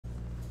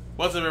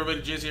What's up,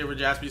 everybody? Jason here for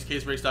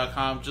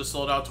JaspysCaseBreaks.com. Just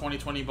sold out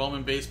 2020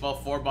 Bowman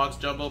Baseball 4-box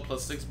jumbo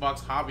plus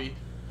 6-box hobby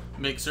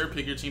mixer.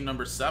 Pick your team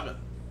number 7.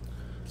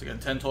 So again,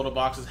 10 total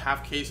boxes,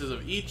 half cases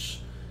of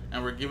each,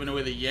 and we're giving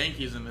away the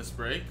Yankees in this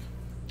break.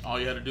 All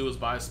you had to do was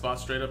buy a spot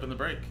straight up in the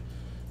break.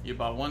 You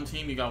bought one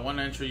team, you got one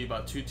entry. You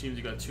bought two teams,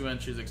 you got two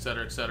entries,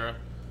 etc., etc.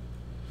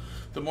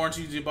 The more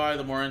entries you buy,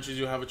 the more entries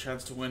you have a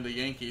chance to win the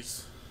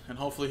Yankees and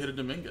hopefully hit a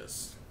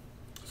Dominguez.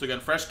 So again,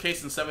 fresh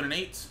case in 7 and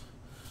 8.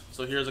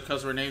 So here's a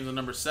customer names in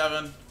number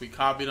 7. We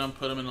copied them,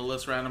 put them in the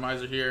list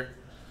randomizer here.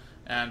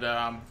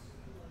 And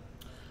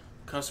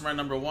customer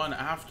number 1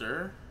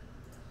 after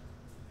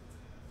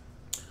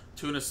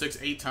 2 and a 6,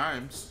 8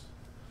 times,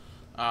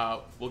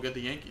 we'll get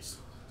the Yankees.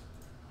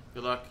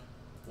 Good luck.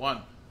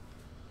 1,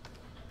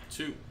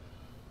 2,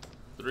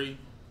 3,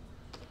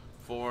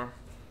 4,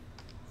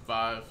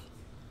 5,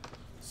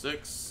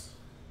 6,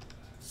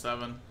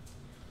 7,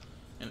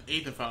 and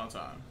 8th and final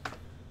time.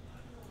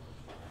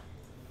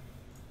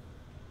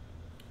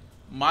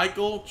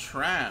 Michael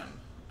Tran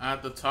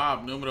at the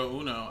top, numero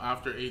uno,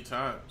 after 8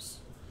 times.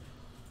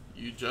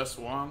 You just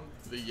won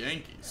the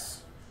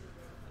Yankees.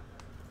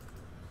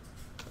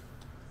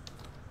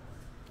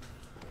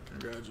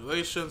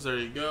 Congratulations, there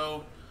you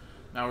go.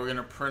 Now we're going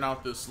to print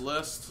out this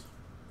list.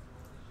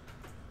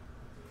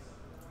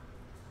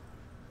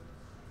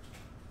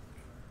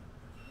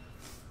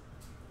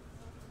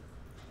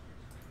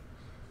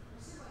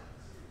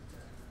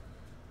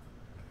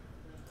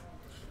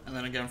 And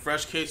then again,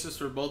 fresh cases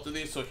for both of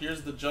these. So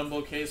here's the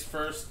jumbo case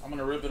first. I'm going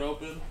to rip it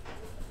open.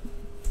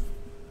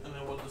 And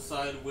then we'll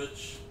decide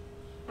which.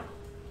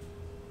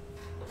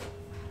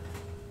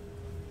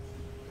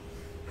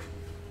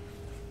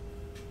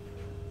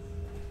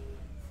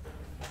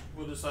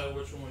 We'll decide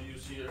which one we'll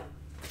use here.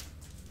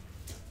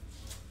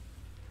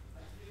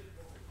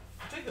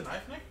 Take the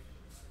knife, Nick.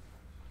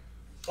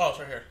 Oh, it's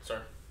right here.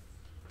 Sorry.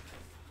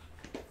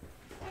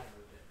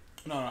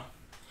 No.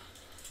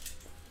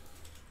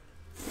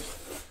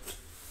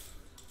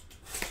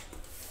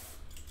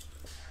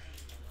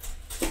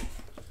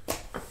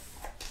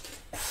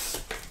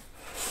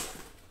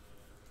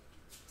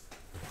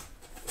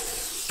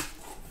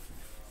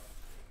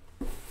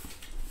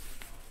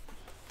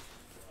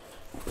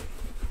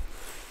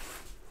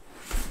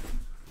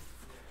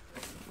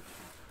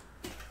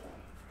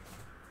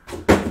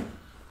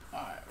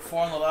 Alright,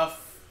 4 on the left,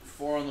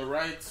 4 on the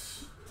right.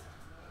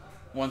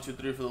 1, 2,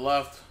 3 for the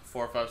left,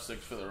 4, 5,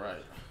 6 for the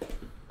right.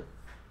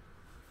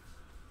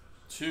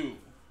 2,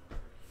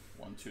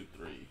 1, 2,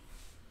 3.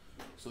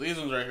 So these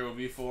ones right here will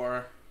be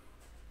for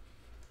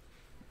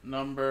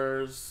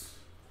numbers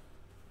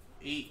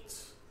 8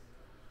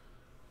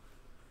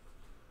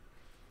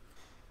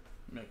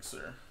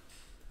 mixer.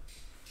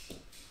 And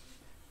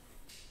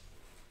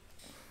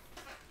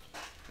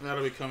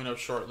that'll be coming up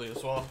shortly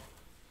as well.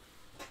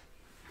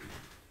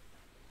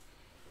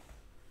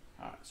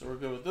 Alright, so we're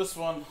good with this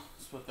one.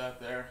 Let's put that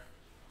there.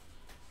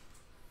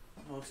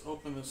 Now let's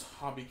open this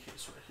hobby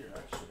case right here,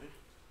 actually.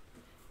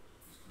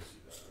 Let's see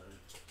that right.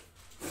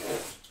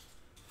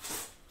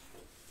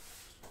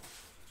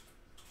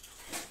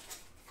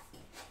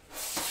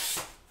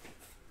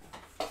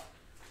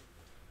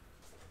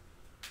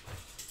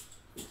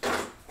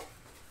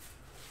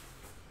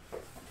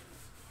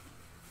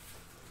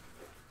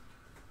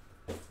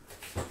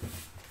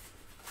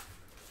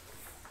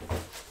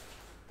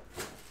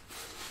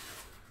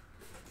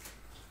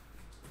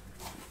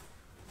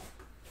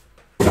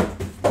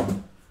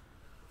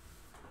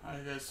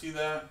 You guys see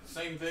that?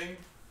 Same thing.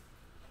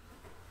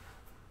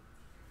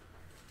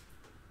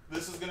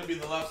 This is going to be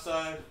the left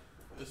side.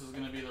 This is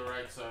going to be the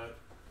right side.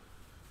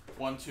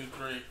 1, 2,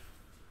 3.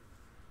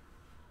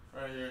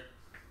 Right here.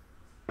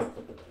 I don't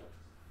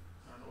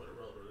know what it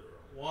wrote.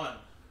 1.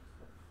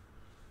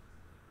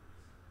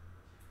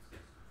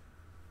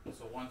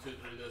 So 1, 2,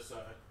 3 this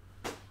side.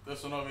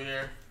 This one over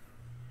here.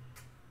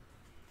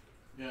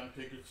 Yeah,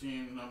 pick your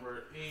team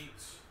number 8.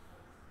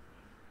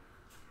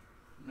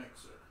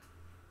 Mixer.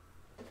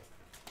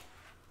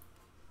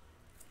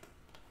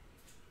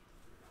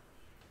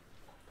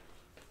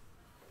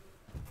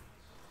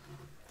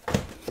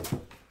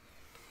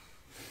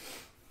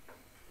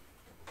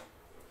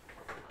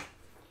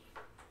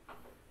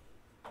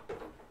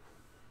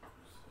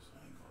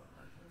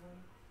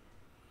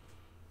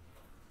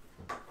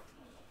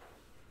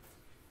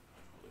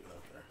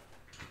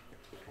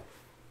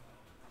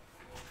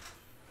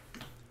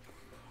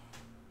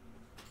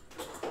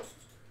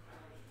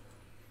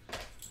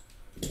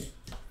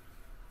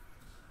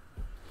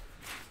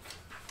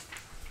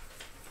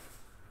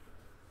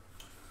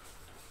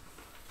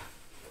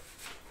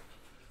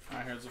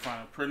 Alright, here's the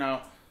final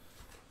printout.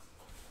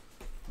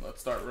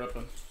 Let's start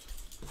ripping.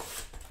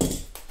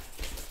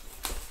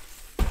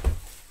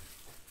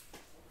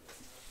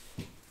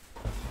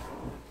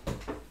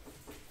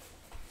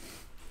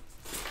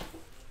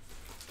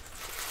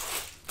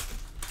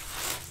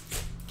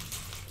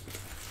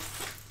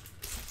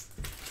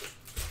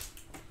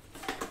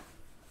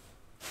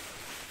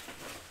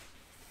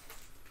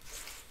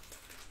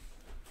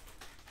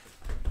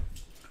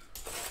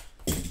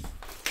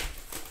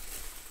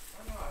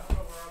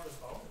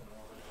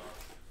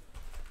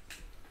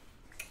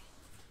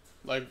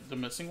 like the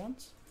missing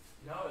ones?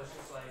 No, it's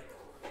just like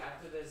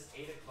after this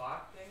 8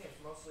 o'clock thing,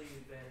 it's mostly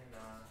been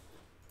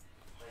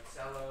like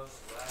cello,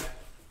 select.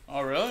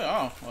 Oh really?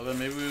 Oh, well then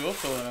maybe we will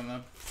fill it in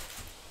then.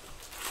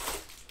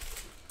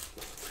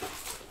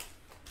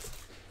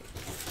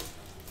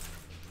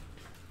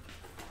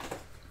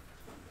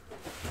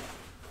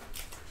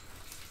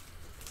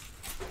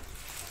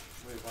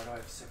 Wait, why do I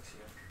have 6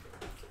 here?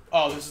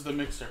 Oh, this is the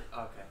mixer.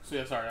 Okay. So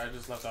yeah, sorry, I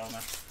just left that one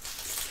there.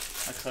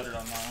 I cut it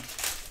on that one.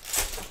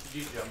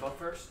 Did you jumbo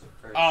first?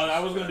 Oh, I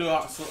was gonna do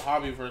a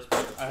hobby first,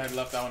 but I had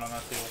left that one on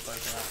that table, so I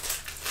can.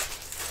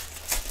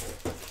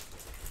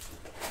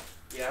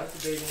 Yeah, I was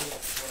debating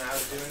when I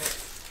was doing it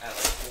at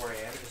like 4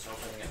 a.m. just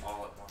opening it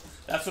all at once.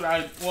 That's what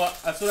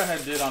I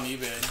had did on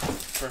eBay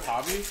for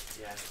hobby.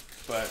 Yeah.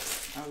 But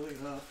I was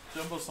like,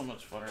 jumbo's so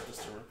much funner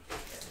just to.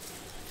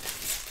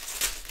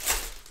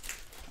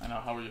 I know.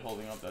 How were you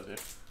holding up that day?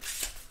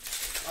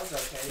 I was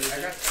okay.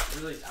 I got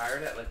really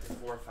tired at like the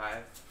 4 or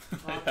 5.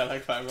 Yeah,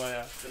 like 5,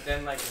 yeah. But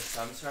then like the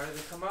sun started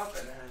to come up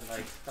and then I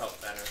like felt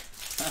better.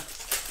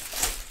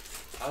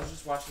 I was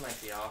just watching like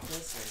The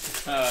Office and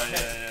just,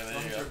 yeah,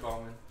 there you go.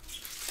 Bowman.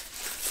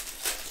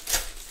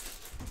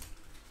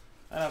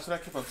 And that's what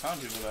I kept on telling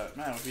people that,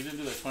 man, if we didn't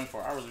do like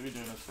 24 hours, we'd be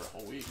doing this for a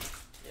whole week.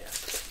 Yeah.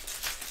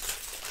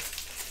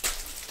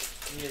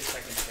 We need a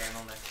second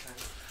channel next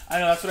time. I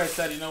know, that's what I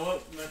said. You know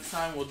what? Next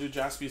time we'll do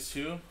Jaspy's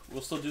too.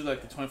 We'll still do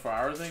like the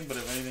 24-hour thing, but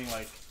if anything,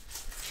 like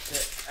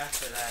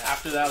after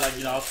that, like,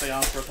 you know, I'll stay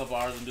on for a couple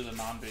hours and do the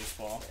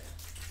non-baseball.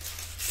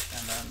 Yeah.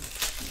 And then,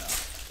 you know.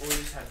 Or we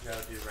just have Joe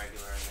do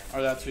regular and then. Or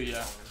that too,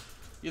 yeah.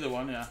 Either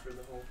one, yeah. For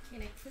the whole. Hey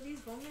Nick, for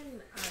these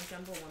Bowman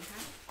jumbo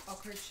 1-pack, all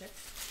cards shipped.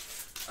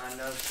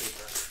 No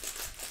paper.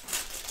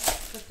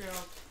 But they're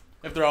all.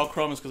 If they're all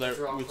chrome, it's because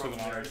we took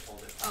them already.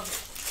 already. Okay.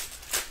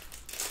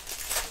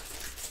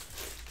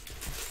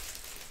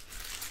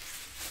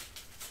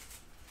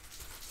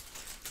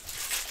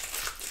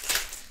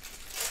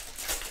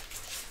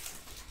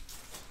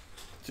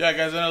 So yeah,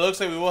 guys, and it looks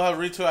like we will have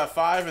retail at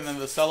 5, and then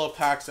the cello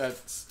packs at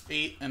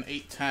 8 and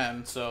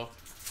 8:10. So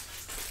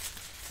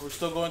we're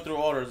still going through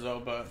orders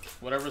though, but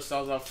whatever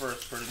sells out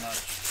first, pretty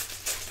much.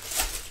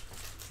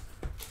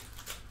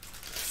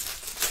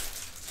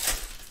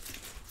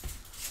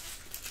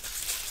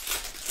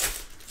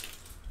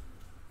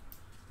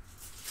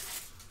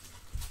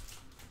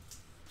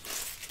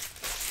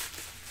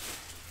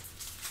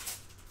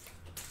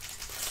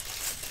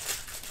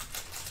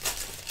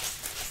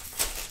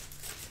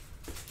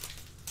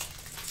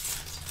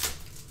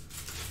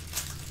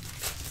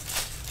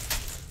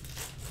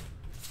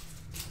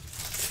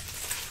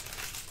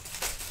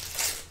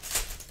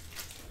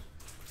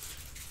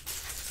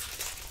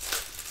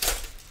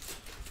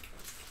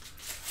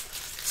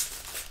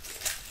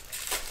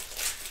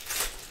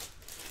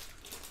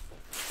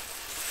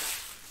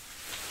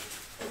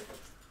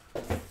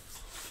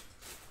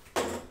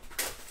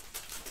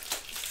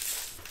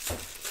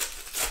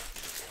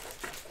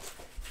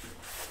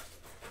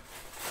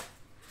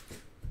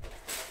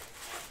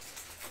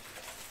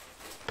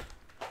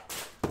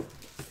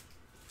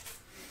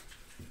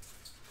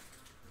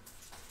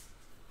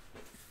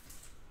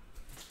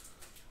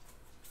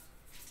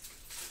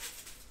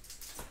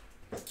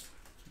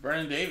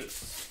 Brennan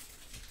Davis.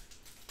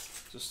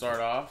 To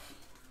start off,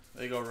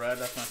 there you go, red.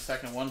 That's my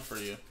second one for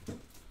you.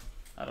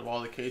 Out of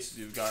all the cases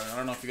you've gotten. I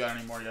don't know if you got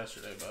any more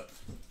yesterday, but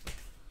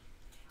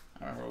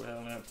I remember we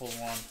only had pulled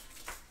one.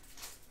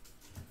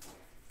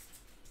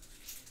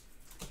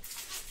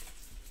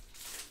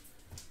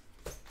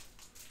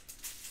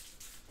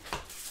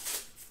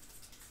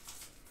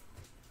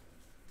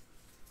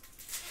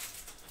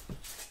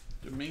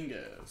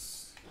 Dominguez.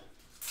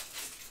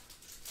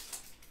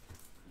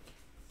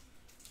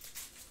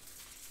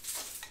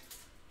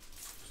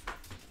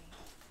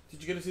 Did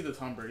you get to see the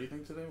Tom Brady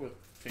thing today with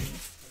Payne?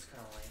 That's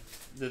kind of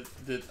lame.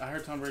 I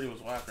heard Tom Brady was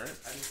whack, right?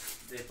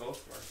 They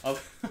both were. Oh,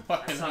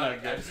 why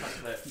not good?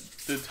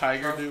 Did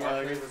Tiger do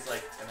whack? He was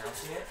like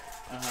announcing it.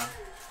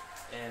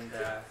 And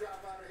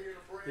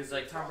he was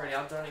like, Tom Brady,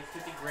 I'll donate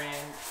 $50,000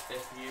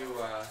 if you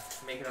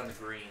make it on the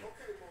green.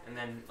 And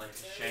then like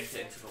shanked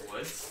it into the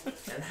woods.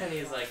 And then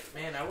he's like,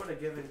 man, I would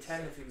have given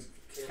 10 if you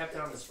kept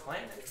it on this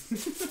planet.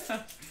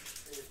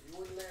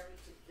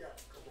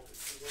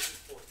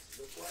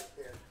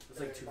 It was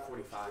like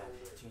 245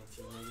 TNT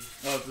maybe.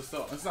 Oh, it's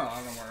not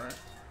on no more, right?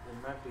 It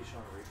might be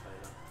showing a replay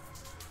though.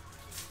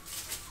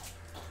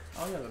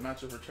 Oh yeah, the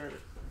matchup for charity.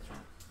 That's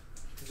right.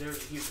 Because there was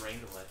a huge rain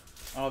delay.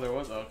 Oh, there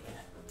was? Okay. Yeah.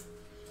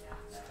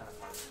 It's kind of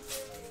fun.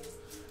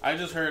 I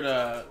just heard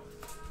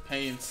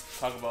Payne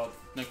talk about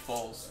Nick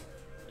Foles.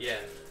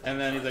 Yeah. And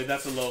then he's like,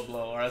 that's a low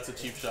blow, or that's a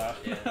cheap shot.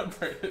 Yeah.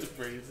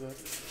 Brady said.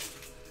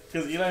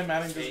 Because Eli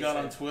Manning just got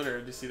on Twitter.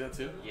 Did you see that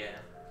too? Yeah.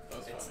 That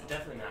was It's funny.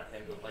 definitely not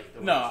him, but like the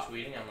way No,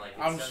 he's tweeting, I'm like,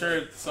 I'm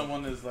sure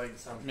someone is like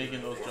sounds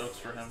making good. those jokes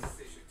for him.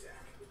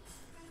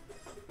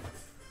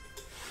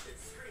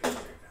 He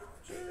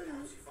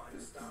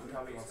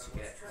probably wants to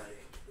get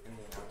like in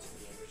the announcing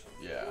game or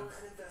something. Yeah.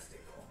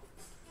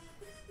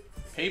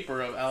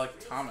 Paper of Alec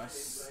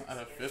Thomas out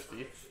of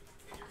 50.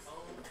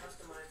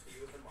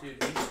 Dude,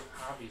 these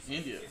hobbies.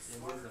 India. They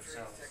move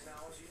themselves.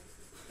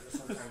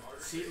 Sometimes.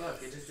 See,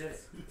 look, it just did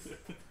it.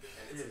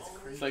 Dude, it's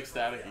crazy. It's like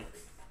staticky.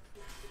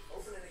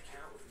 Open an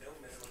account with no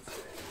minimum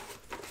spend.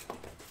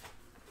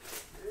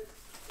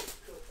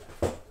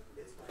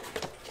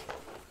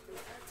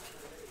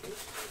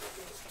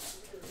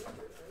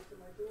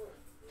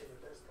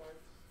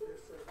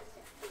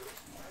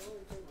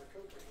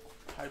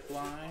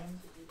 Pipeline.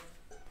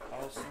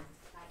 Awesome.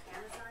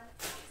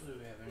 Ooh,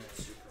 we haven't hit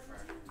a super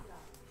fractor.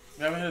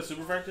 You haven't hit a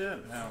super fractor yet?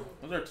 No.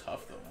 Those are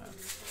tough though, man.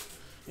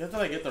 You have to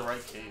like get the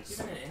right case.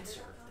 Even an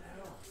insert.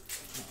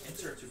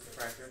 Insert super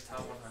fractor,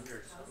 top 100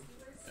 or something.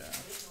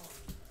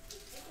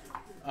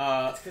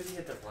 Yeah. It's because he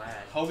hit the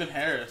Vlad. Hogan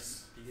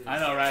Harris. I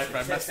know, right?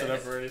 I messed it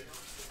up already.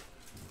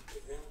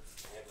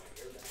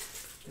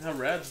 Yeah,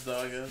 Reds though,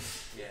 I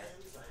guess. Yeah.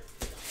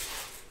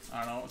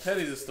 I don't know.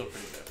 Teddy's is still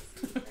pretty good.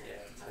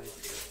 Yeah, Teddy's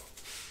good.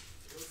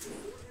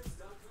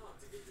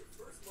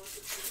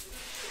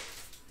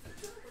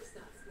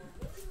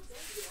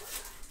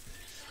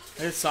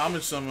 I hit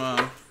Samich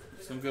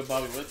some good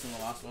Bobby Witts in the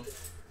last one.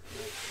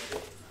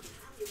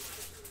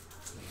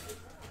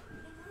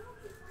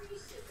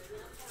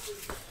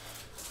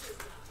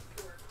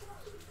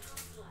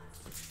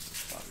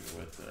 Bobby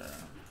Witt there.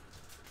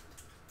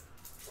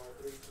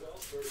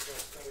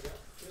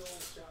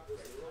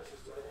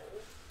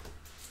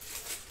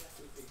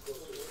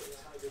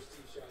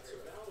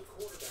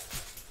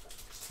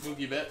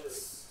 Mookie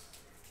Betts.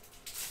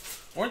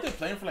 Weren't they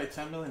playing for like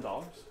 $10 million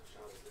or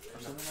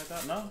something like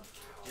that? No.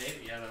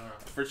 Maybe, I don't know.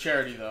 For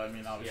charity, though. I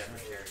mean, obviously. Yeah,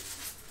 for charity.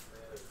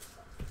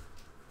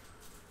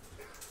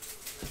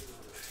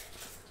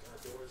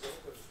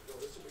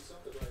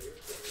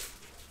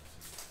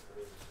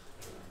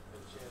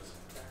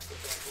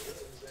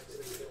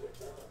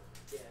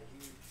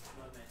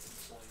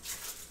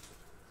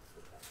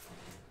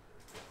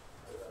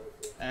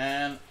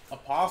 And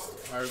Apostle.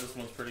 I heard this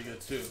one's pretty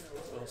good too.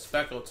 So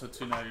Speckle to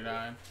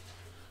 $2.99.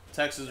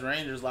 Texas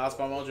Rangers last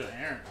by Mojo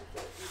Aaron.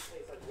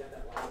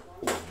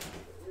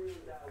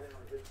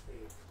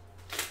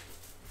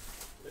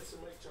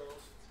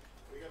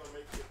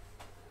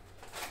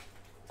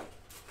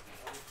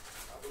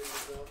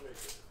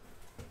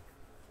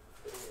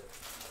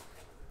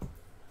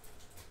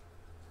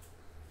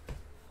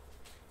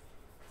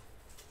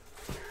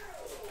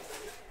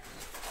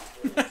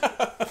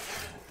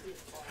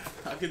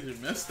 How could you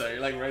miss that?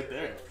 You're like right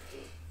there.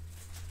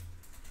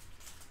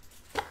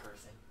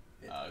 Cursing.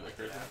 The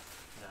cursing?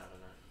 No.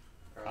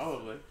 Or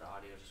Probably. The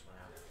audio just went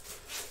out.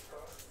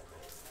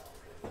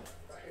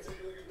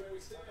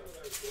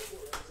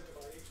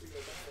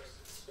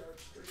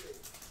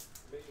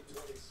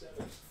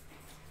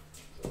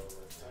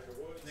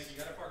 Nick, you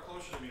gotta park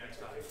closer to me next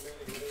time.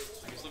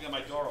 I just look at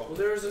my door open. Well,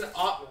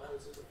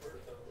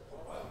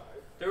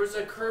 there was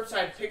a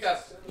curbside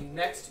pickup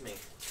next to me.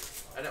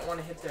 I didn't want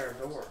to hit their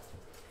door.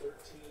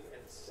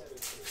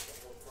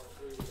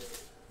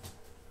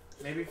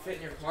 Maybe fit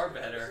in your car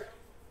better.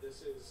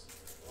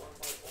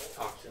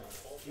 Talk to me.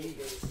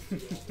 Jeez.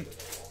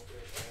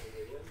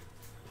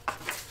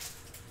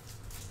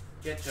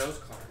 Get Joe's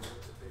car.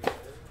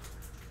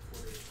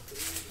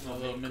 A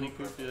little Mini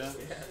Coupe, yeah.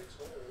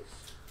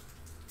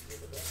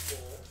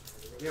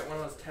 Get one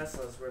of those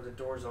Teslas where the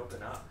doors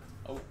open up.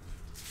 Oh.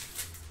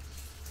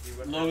 You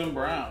wouldn't Logan have to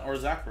worry. Brown. Or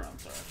Zach Brown,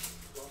 sorry.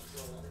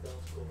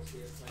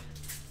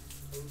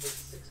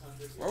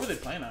 Where were they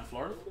playing at?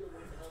 Florida?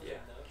 Yeah.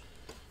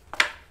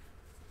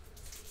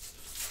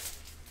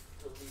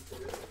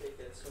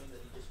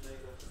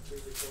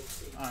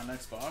 Alright,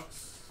 next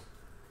box.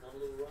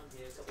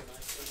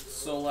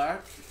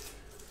 Solak.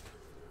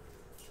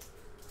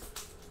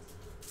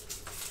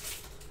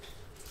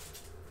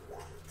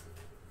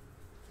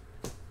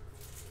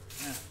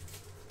 Yeah.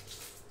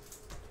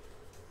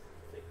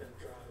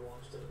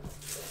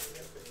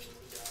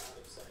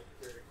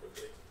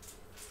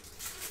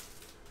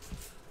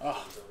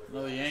 Oh,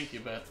 another Yankee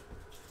bet.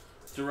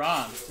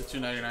 Duran to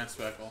 $2.99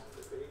 Speckle.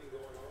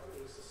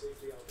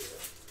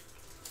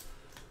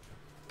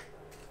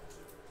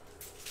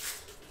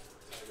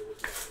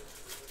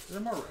 Is there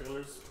more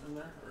regulars in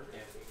there? Or? Yeah.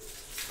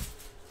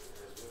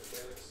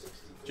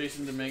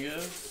 Jason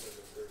Dominguez.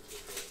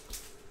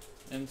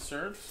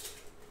 Inserts.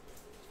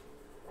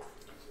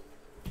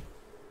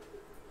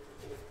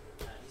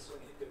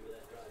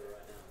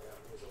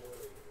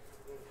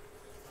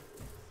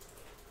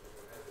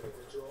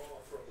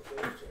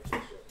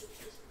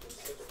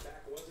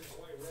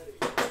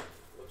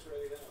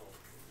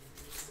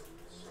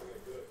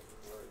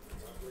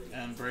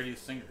 And Brady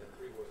Singer.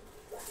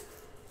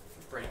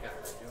 Brady got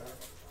hurt doing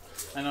it.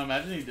 I know,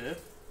 imagine he did.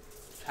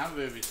 Tampa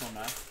Bay would be so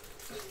mad.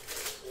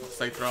 It's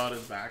like throw out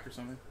his back or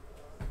something.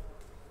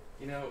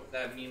 You know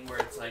that meme where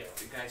it's like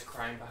the guy's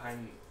crying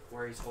behind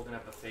where he's holding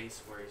up a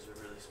face where he's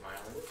really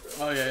smiling?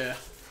 Oh, yeah, yeah.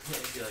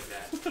 It'd be like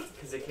that.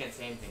 Because they can't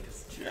say anything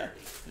because it's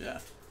charity.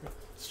 Yeah.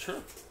 It's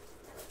true.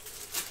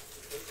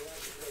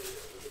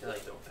 They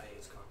like don't pay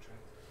his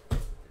contract.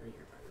 They're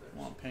your regulars.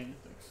 Well, I'm paying you,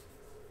 thanks.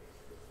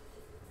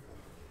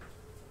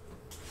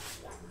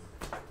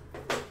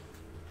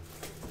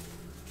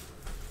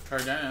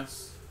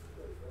 Cardenas.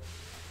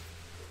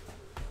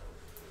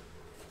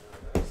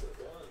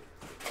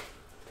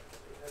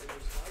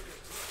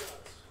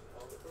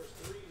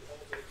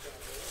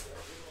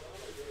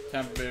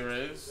 Tampa Bay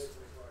Rays.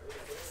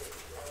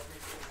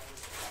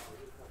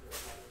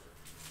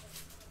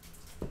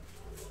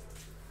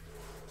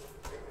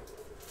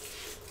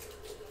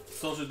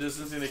 Social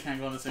distancing, they can't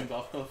go in the same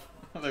golf club,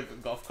 like a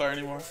golf cart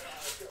anymore.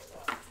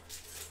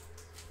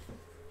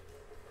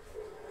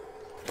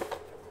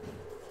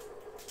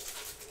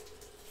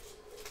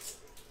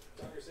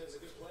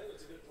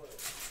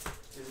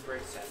 This is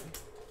break 7.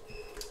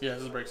 Yeah,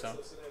 this is break 7.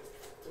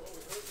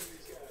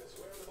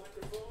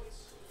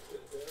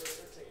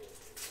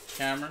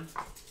 Cameron.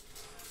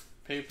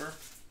 Paper.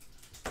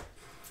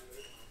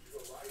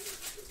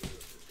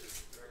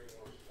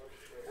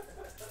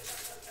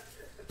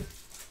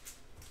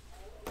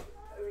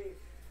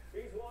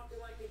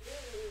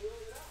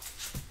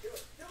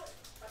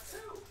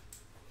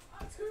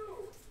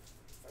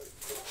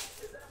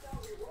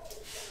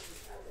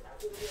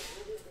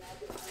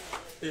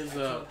 Is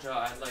Joe,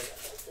 I'd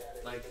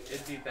like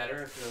it'd be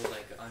better if it was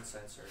like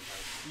uncensored.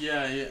 Like,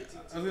 yeah.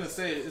 I was gonna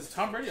say, is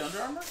Tom Brady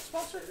Under Armour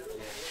sponsored?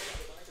 yeah.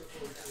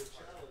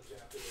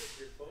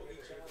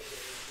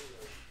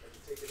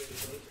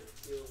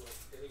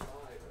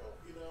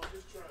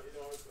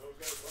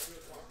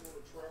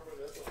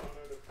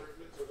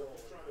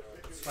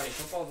 It's funny.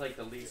 Football's like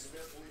the least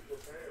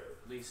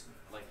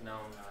like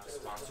known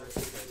sponsor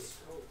because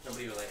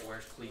nobody like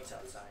wears cleats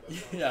outside.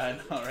 Yeah, I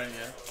know, right?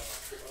 Yeah.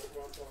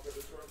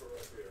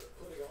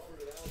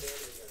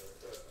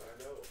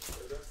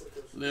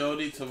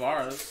 Leody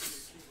Tavares.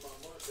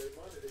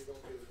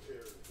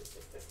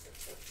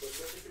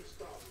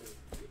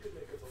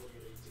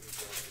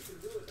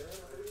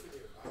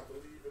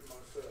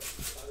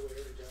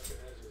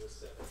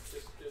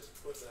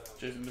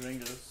 Jason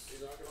Dominguez.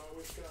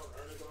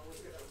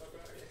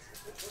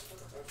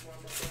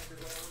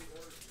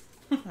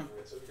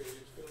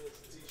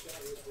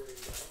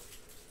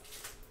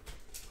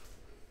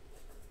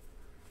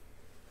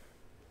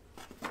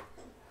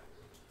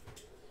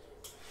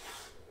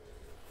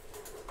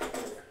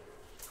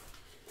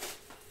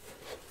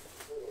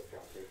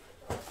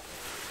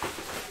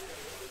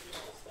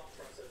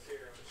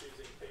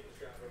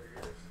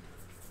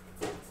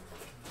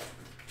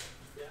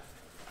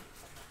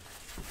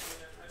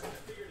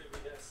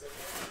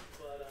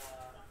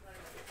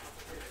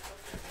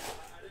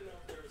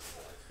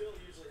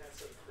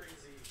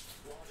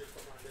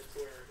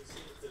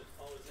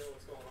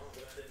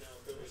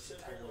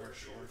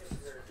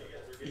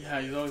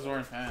 Yeah, he's always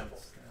wearing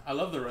pants. I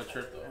love the red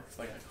shirt though. It's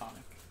like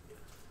iconic.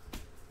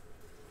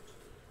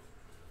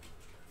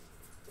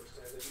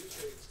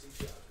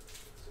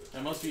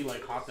 It must be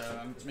like hot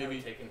there.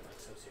 Maybe taken like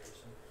so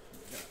seriously.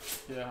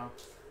 Yeah.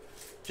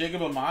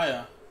 Jacob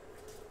Amaya.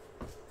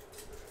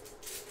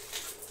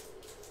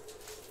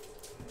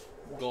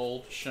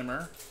 Gold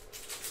shimmer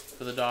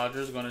for the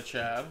Dodgers, going to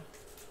Chad.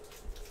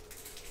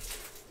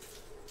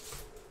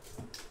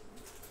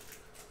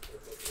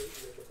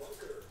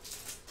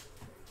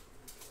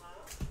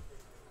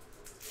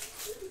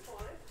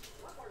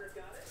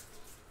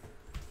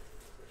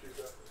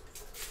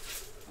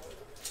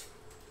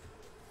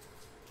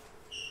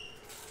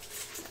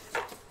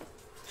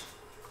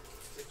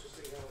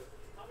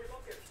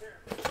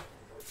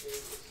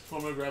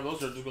 I'm gonna grab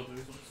those or just go through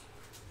these ones?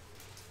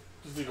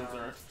 Just leave those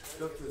there.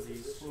 Go through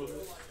these. I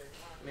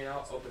mean,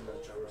 I'll open the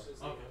jumbo.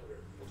 Okay.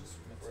 We'll just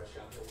mix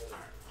it up.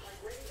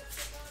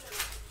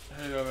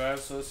 Here you go,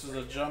 guys. So this is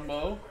a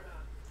jumbo.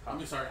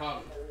 Hobby.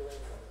 Hobby.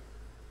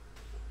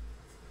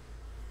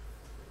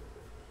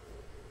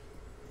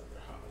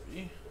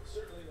 Hobby.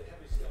 Certainly the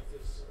heavy stuff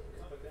is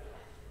coming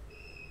down.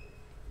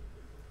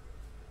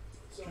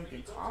 So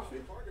Drinking coffee.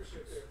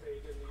 Partnership there,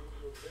 Pagan. You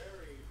were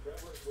very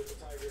reverent with the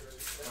Tiger.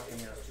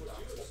 Yeah. Are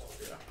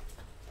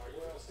you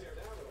going to stare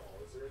down at all?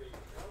 Is there any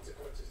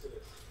consequences to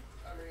this?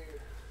 I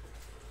mean,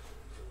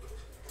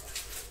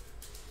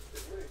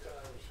 as many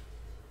times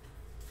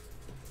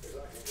as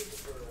I can get the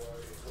third away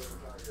with the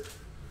Tiger,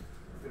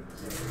 57%.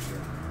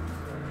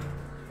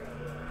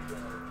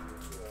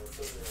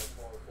 Certainly on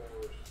par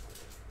fours,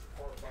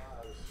 par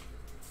fives.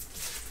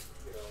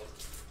 You know,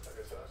 like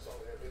I said, I saw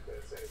him hit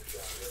that same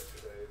shot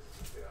yesterday.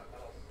 You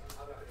know,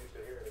 I'm not used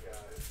to hearing a guy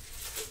hit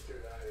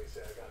 290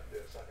 say, "I got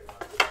this, I can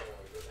knock this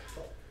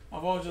one."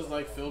 I've always just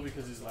liked Phil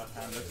because he's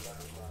left-handed. I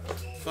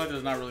feel like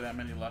there's not really that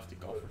many lefty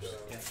golfers.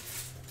 Yeah.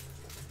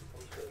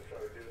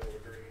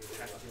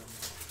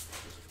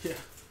 Yeah.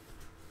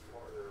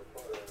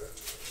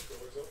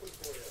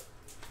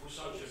 Which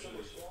song should you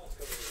lose?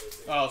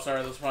 Oh,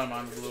 sorry, that's probably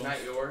mine. The blue.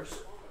 Not yours?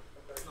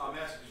 No, I'm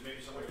asking because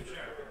maybe somebody could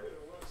share.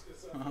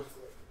 Uh-huh.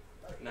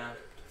 Nah.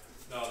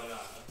 No, they're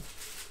not.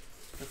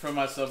 They're from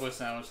my Subway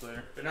sandwich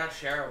later. They're not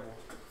shareable.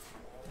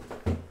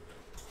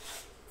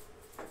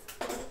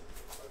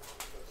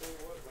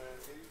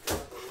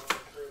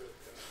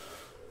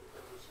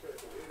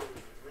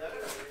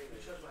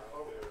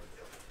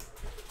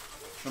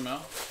 From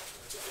Mel?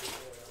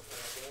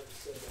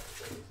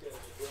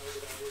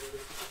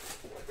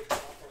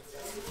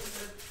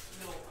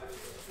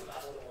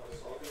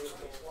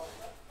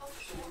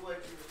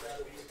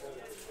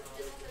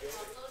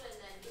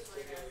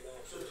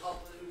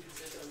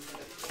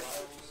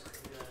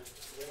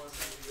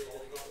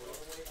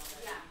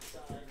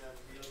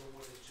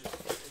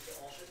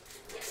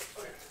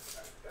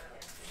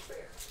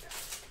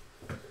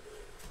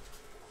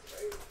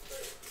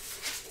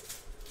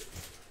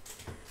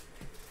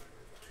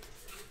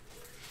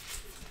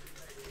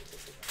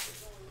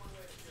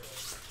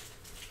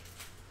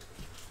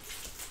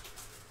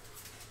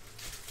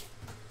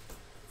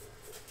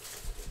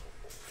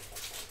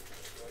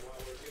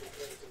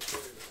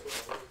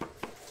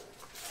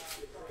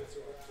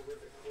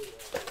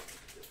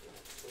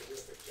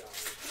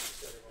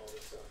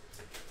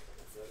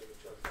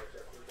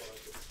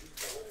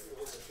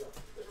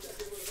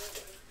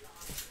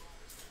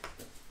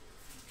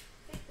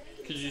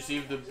 Did you see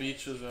if the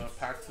beach was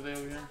packed today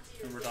over here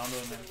in Redondo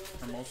and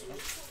Hermosa? No,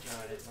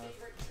 I didn't look.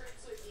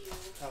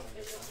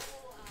 Probably so.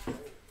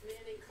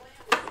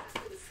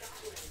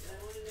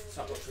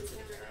 Stop looking for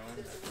the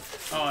heroin.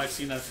 Oh, I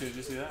seen that too. Did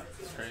you see that?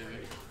 It's crazy.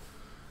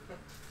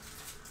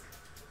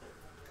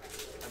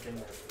 I've been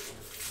there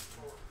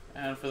before.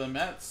 And for the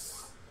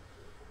Mets,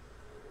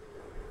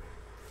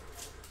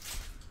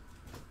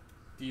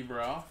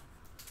 D-Brow.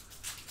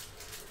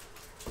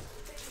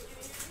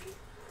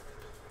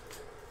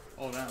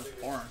 Oh, damn, it's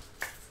pouring.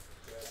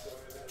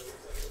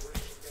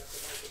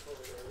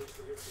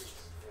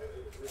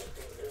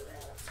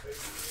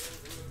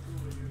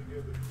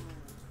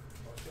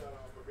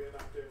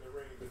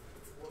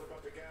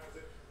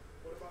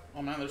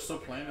 Oh man, they're still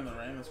playing in the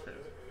rain. That's crazy.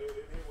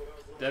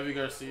 Debbie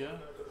Garcia.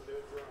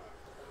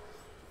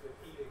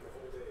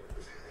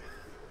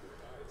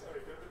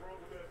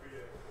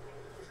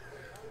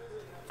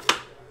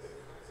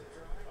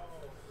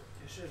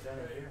 You should have done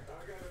it here.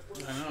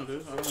 I know,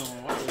 dude. I don't know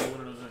why they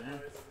wouldn't have done it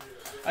here.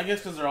 I guess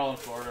because they're all in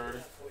Florida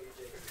already.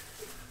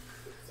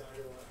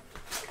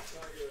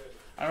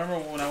 I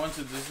remember when I went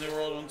to Disney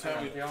World one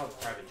time. They all have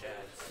private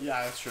jets.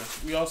 Yeah, that's true.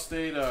 We all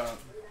stayed.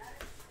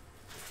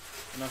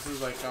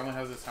 Vanessa's like family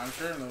has this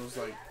timeshare, and it was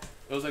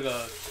like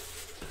a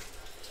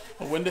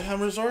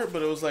Wyndham resort,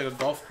 but it was like a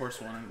golf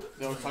course one. And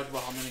they always talked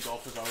about how many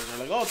golfers I was there.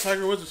 Like, oh,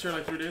 Tiger Woods was here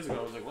like 3 days ago.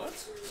 I was like, what?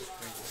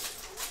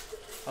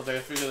 I was like, I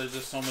figure there's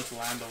just so much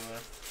land over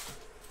there.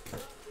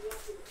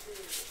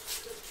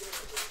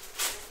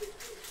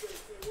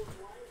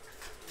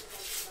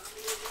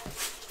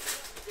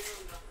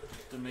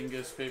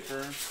 Dominguez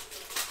paper.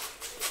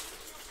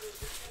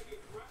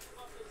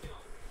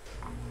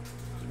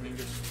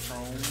 Dominguez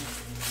chrome.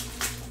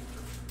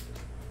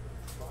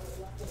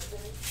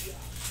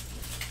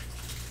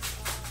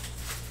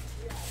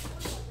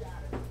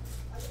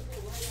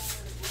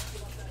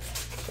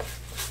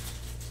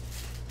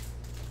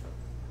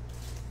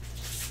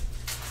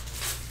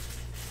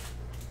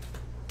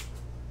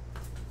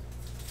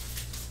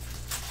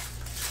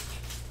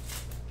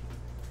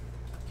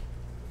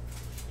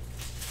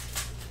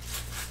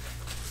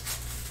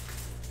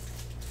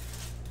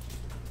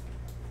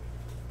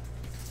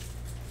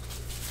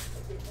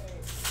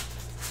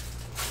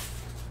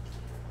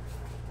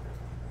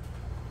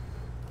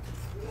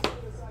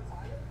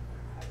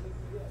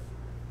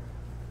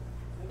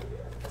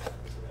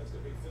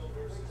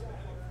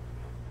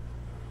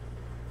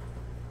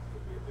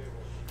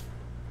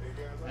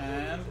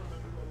 And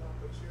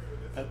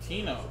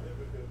Patino.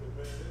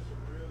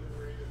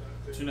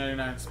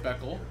 $2.99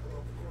 speckle.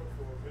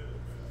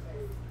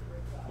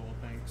 Cool,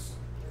 thanks.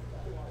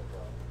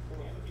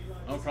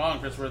 No problem,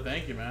 Christopher.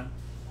 Thank you, man.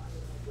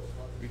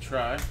 We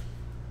try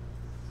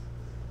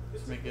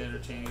to make it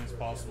entertaining as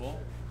possible.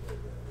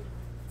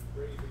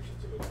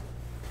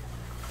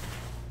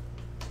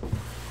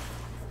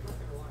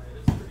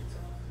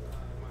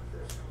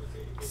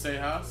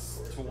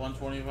 Sejas to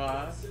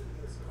 125.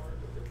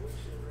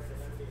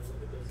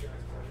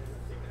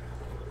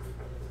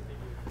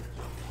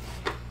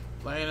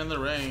 Playing in the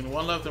rain.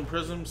 One left in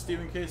Prism.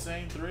 Stephen K.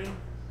 saying 3.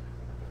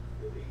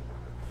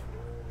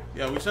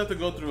 Yeah, we just have to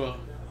go through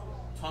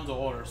tons of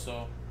orders,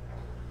 so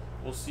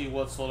we'll see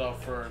what sold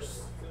out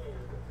first.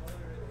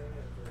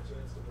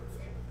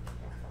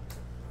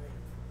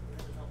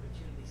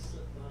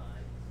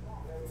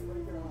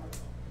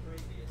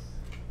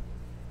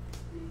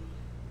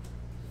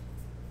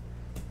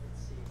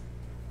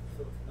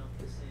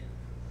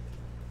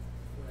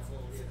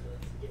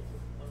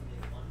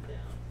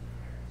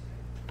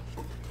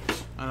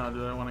 I know,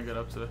 dude. I want to get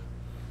up today.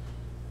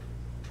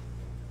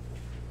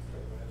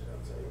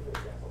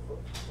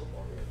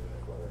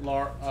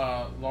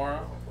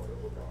 Laura,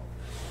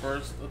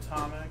 first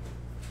atomic.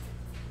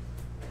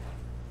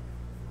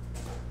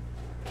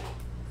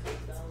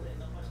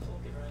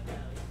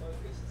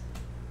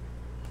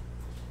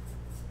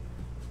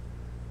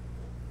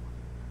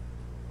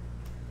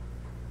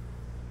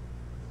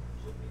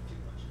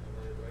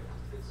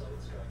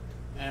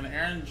 And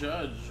Aaron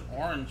Judge,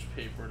 orange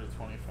paper to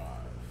 25.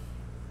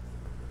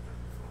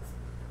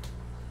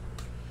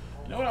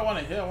 You know what I want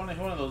to hit? I want to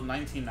hit one of those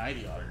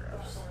 1990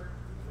 autographs.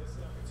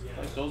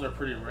 Like those are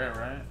pretty rare,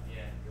 right?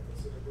 Yeah.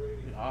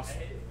 Be awesome.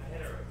 I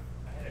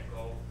hit a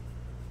goal.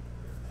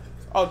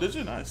 Oh, did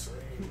you? Nice.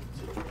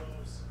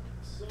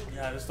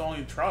 Yeah, it's the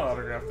only Trout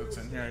autograph that's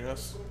in here, I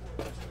guess.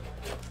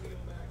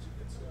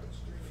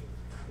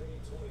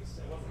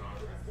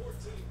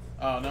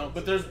 Oh no,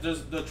 but there's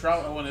the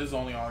Trout one is the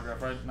only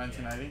autograph, right?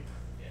 1990.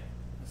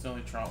 It's the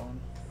only Trout one.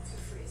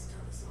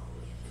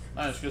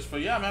 Nice, Chris.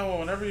 But yeah, man. Well,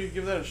 whenever you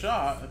give that a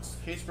shot, it's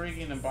case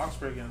breaking and box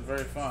breaking. It's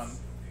very fun.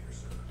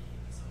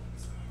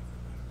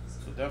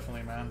 So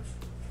definitely, man.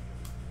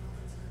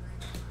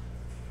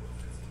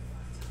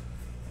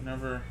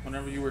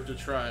 Whenever you were to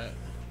try it.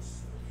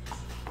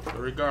 But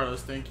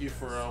regardless, thank you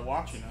for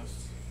watching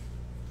us.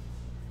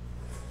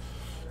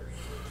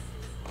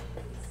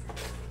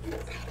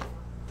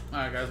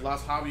 Alright guys,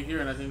 last hobby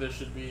here, and I think there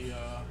should be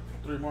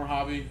 3 more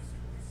hobby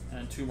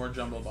and 2 more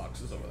jumbo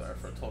boxes over there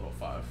for a total of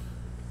 5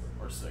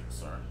 or 6,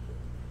 sorry.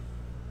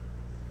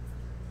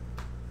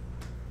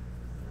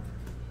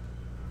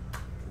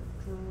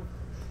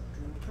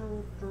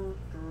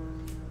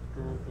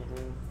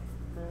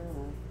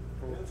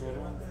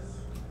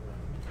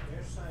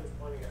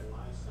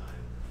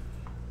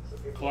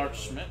 Clark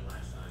Schmidt.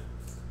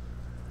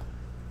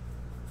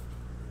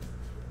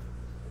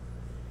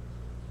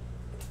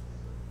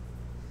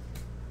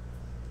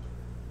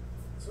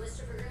 Switch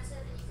to progressive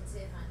and you can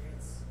save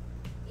hundreds.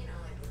 You know,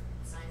 like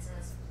the sign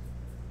says.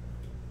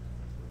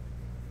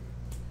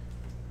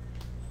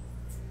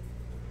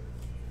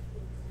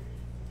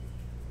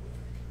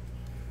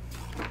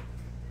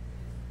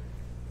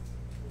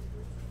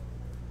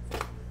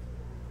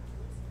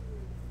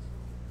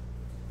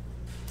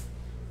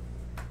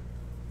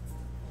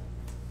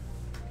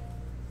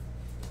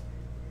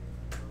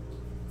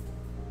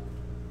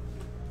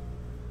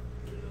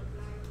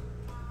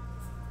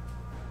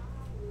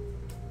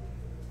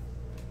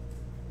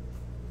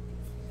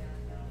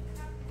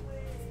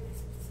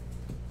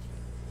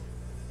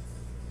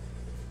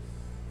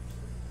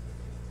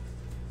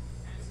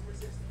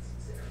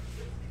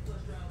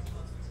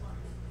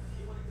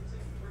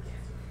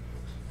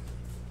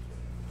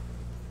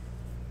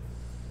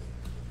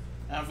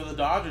 And for the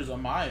Dodgers,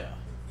 Amaya.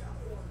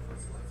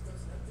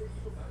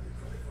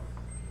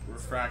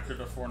 Refractor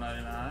to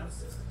 499.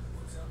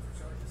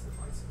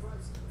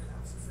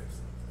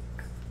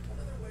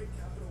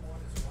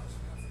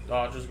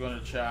 Dodgers going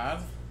to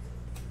Chad.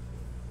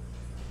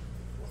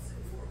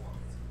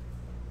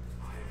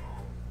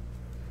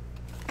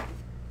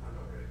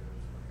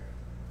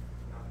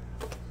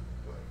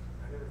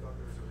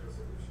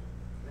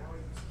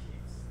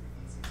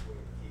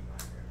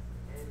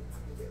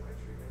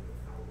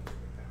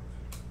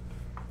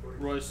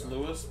 Royce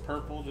Lewis,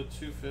 purple to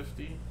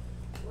 250.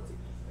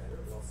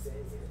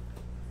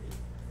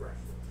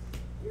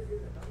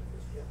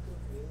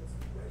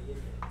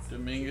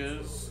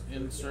 Dominguez,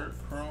 insert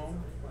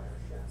chrome.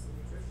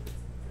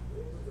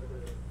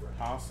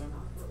 Hassan.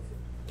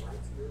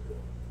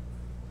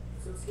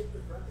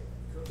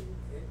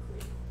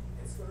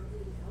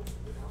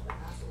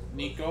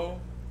 Nico,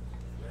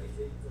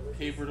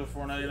 paper to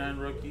 499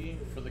 rookie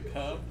for the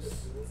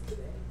Cubs.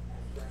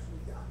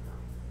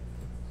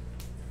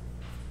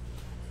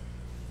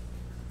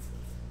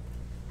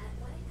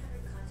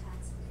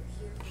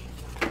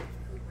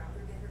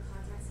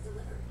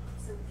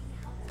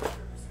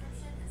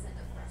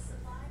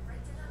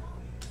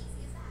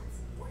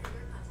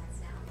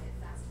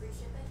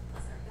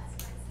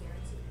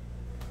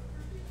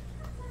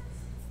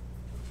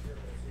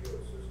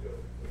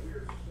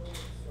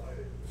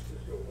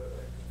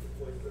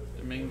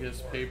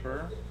 Dominguez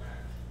paper.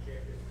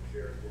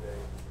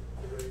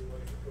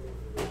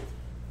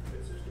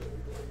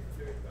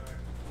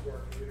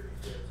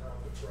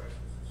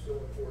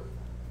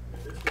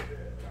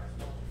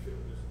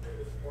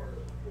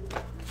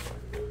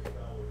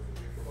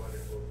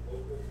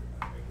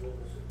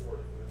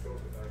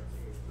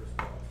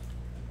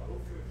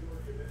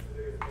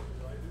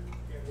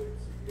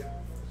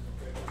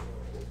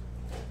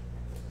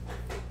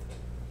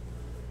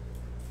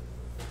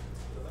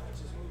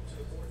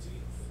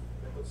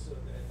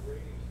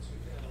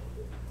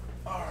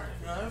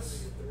 Alright,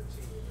 guys.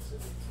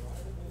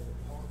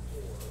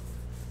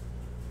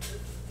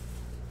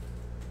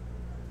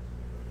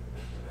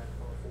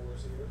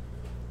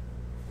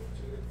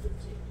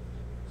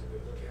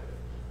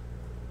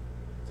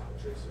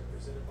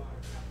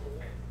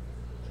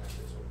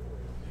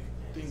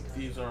 I think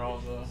these are all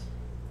the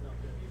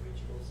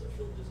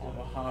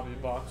hobby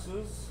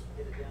boxes.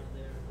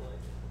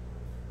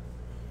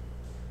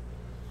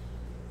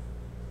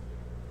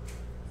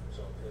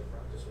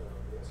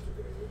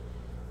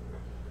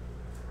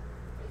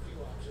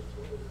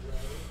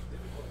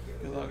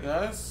 Good luck,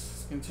 guys.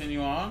 Let's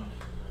continue on.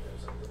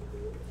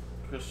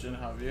 Christian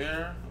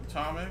Javier,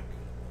 Atomic.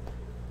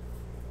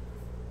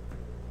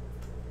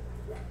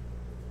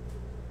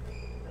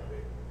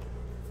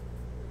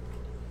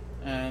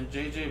 And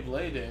JJ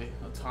Blade,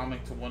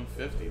 Atomic to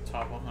 150,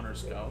 top 100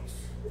 scouts.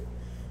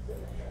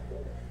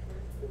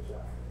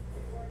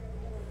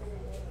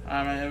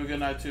 Alright, man. Have a good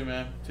night, too,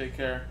 man. Take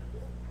care.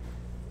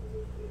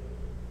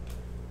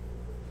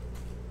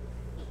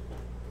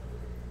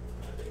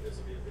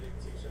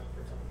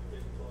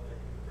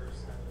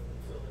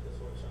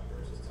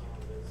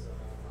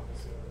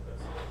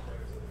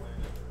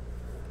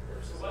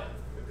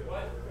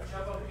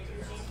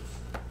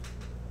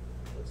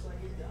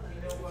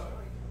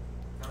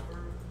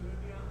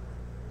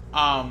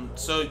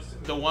 So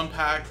the one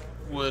pack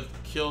would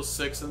kill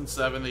 6 and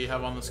 7 that you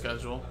have on the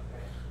schedule,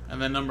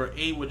 and then number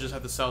 8 would just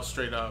have to sell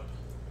straight up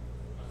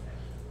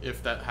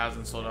if that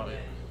hasn't sold out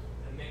yet.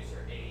 The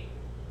mixer 8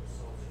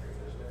 sold straight up.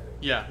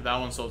 Yeah, that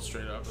one sold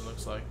straight up. It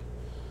looks like,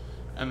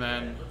 and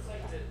then It looks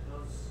like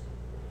those.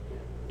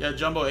 yeah,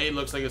 Jumbo 8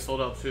 looks like it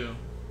sold out too.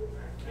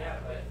 Yeah,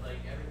 but like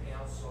everything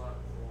else sold out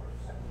before.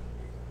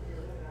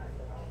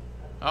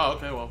 Oh,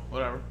 okay, well,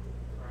 whatever. I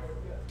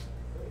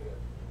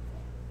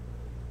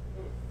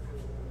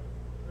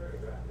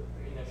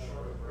mean, they're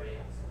short of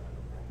breaks.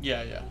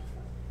 Yeah, yeah.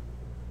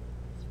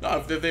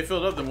 No, if they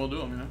filled up, then we'll do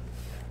them, you know.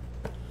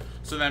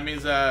 So that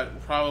means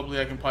that probably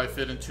I can probably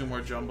fit in 2 more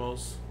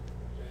jumbos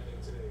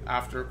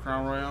after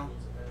Crown Royale,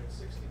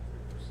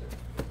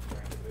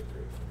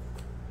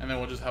 and then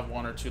we'll just have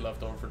 1 or 2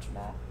 left over for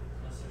tomorrow.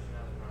 Unless there's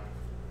another non.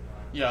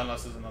 Yeah,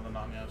 unless there's another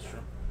non. Yeah, that's true.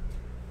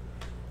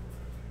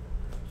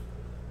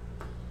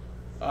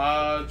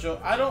 Joe,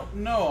 I don't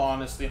know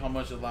honestly how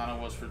much Atlanta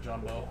was for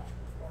jumbo.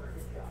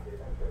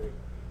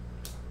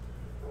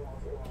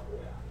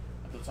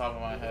 At the top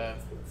of my head,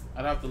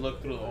 I'd have to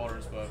look through the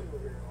orders, but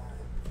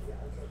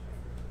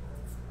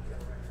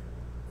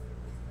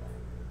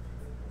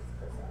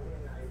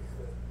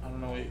I don't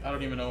know. I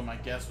don't even know what my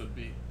guess would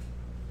be.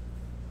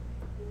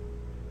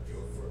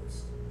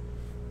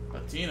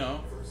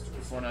 Latino,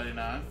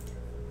 $4.99.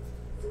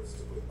 First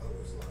to put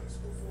others' lives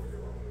before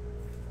your own.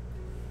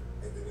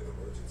 And in an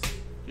emergency,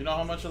 You know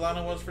how much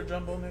Atlanta was for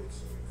jumbo, Nick?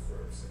 puts you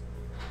first.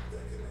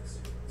 That connects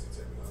you to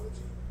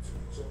technology, to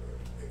each other,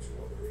 and to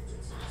other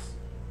agencies.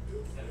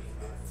 Built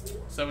with it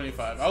for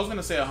 75. I was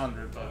gonna say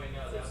 100, but Oh, wait,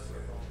 no, that was for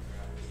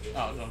Bowman.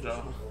 oh, no,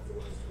 Joe.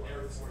 They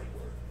were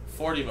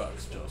 $40,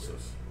 $40.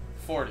 Joseph.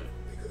 40.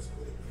 because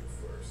putting you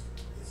first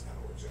is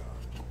our job.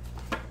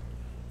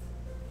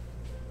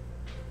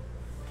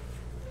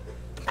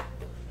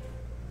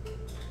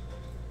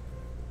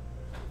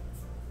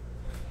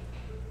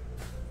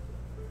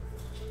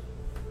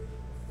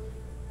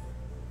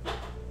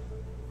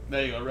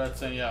 There you go. Red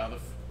saying yeah.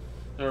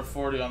 There were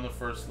 40 on the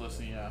first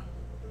listing. Yeah.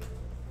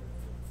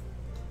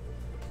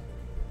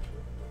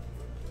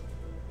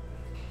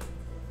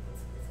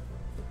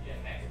 Yeah,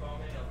 next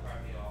Bowman, it'll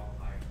probably be all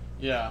higher.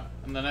 Yeah,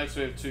 and the next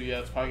wave too. Yeah,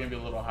 it's probably gonna be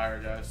a little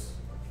higher, guys.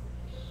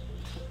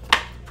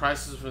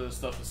 Prices for this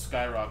stuff has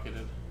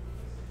skyrocketed.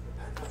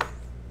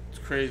 It's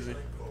crazy.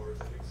 Cars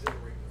that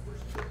exhilarate the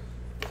first trip,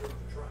 on the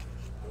track,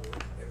 or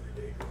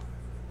everyday drive.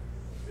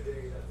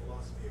 Today, that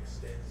philosophy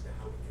extends to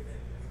how we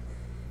connect.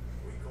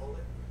 We call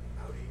it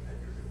Audi at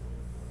your door.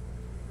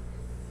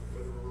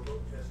 Whether a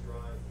remote test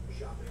drive,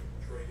 shopping,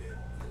 trade-in,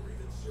 or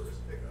even service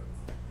pickup,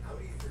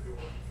 Audi at your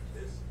door,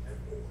 this and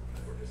more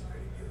for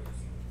participating dealers.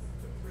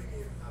 The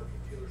premium Audi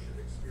dealership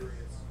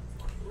experience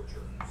on your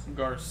terms.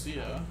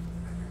 Garcia.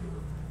 At your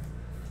door.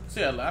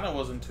 See, Atlanta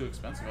wasn't too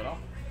expensive at all.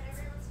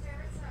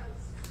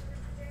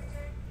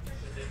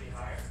 Should they be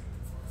higher?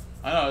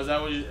 I know. Is that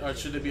what you?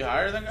 Should it be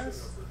higher then,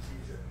 guys?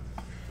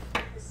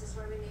 This is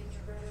where we named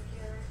your brother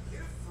Killer.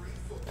 Get free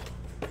football.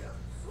 Yep,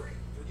 free.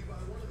 When you buy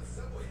one of the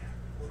Subway app,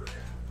 order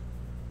now.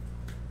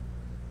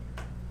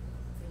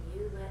 When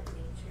you let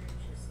nature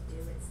just do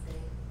its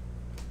thing,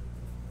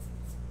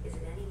 is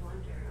it any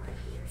wonder our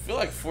ears? I feel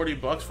like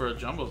 $40 for a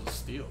jumbo is a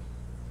steal.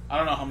 I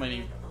don't know how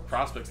many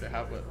prospects they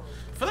have, but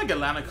I feel like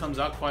Atlanta comes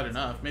out quite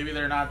enough. Maybe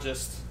they're not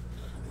just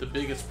the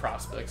biggest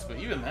prospects, but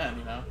even then,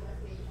 you know.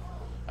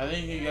 I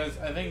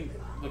think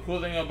the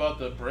cool thing about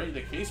the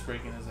case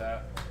breaking is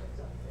that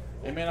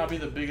they may not be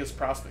the biggest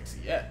prospects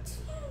yet,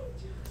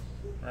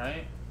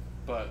 right?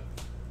 But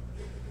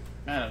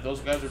man, if those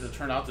guys were to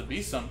turn out to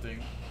be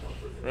something,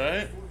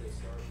 right?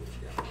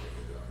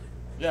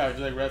 Yeah,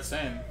 just like Red's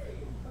saying,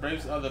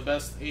 Braves are the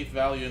best 8th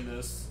value in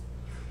this,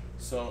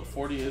 so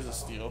 40 is a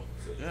steal.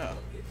 Yeah.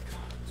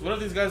 So what if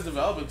these guys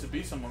develop it to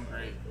be someone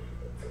great?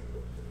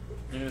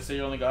 You're gonna say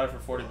you only got it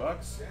for $40?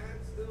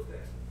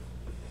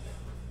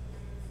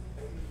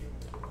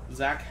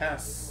 Zach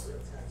Hess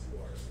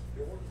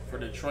for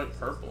Detroit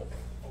Purple.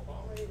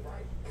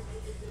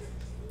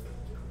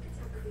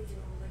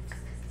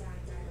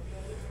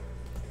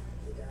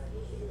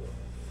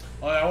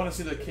 Oh, yeah, I want to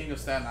see the King of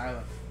Staten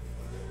Island.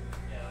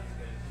 Yeah, that's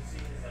good. Did you see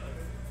his other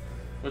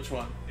movie? Which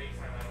one? Big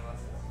Time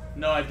Adolescence?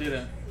 No, I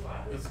didn't.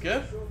 What? It's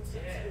good?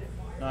 Yeah.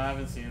 No, I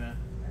haven't seen it.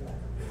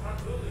 It's on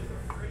Hulu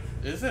for free.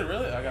 Is it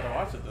really? I gotta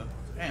watch it then.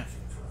 Damn.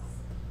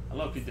 I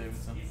love Pete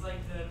Davidson. He's like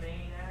the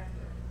main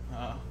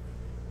actor.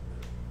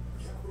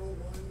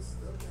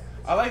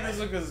 I like this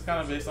one because it's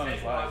kind of based on his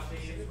And life. watch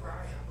the youth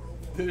crying.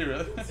 Did he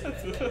really?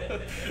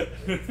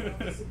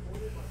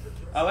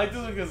 I like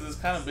this one because it's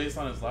kind of based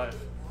on his life.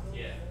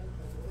 Yeah.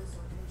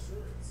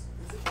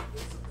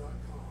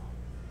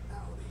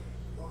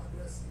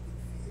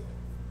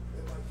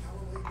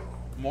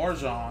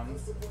 Morjon,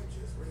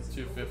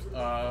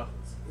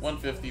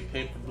 150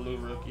 paper blue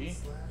rookie.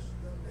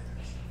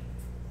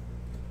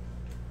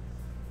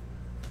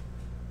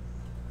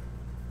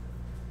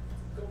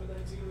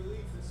 COVID-19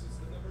 relief. This is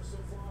the number so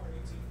far,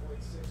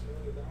 $18.6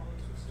 million.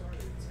 We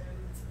started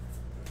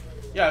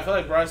at 10. Yeah, I feel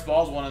like Bryce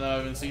Ball's one of them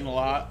I've been seeing a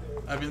lot.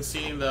 I've been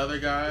seeing the other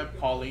guy,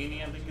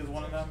 Paulini, I think is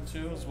one of them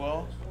too as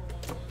well.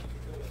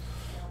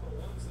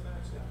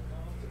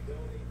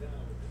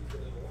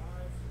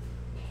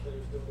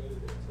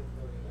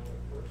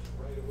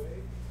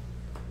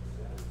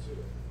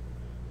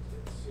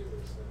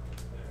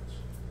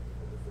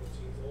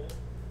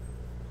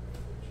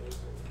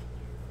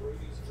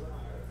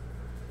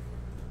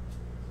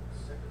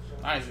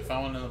 Nice, you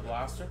found one in the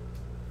blaster?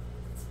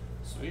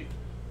 Sweet.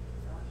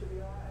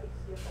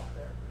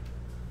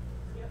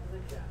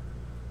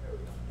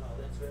 Oh,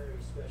 that's very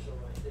special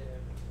right there.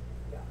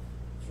 Yeah.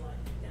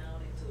 Trying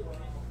down into the ring. I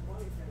don't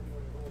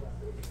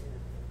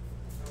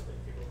think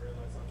people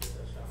realize how good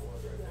that shot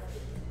was right there.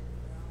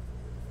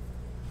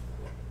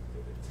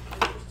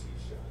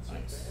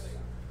 Nice.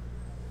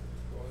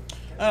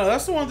 I don't know,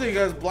 that's the one thing,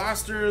 guys.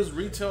 Blasters,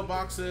 retail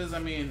boxes. I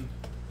mean,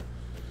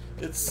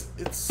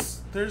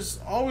 there's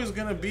always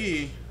gonna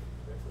be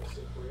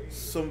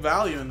some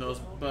value in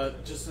those,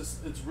 but just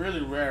it's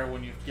really rare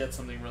when you get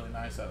something really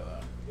nice out of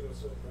them.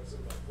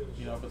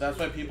 You know, but that's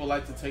why people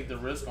like to take the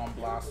risk on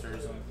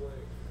blasters and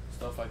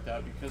stuff like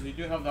that, because you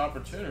do have the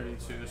opportunity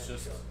to. It's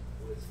just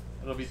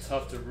it'll be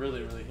tough to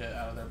really hit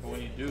out of there, but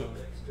when you do, you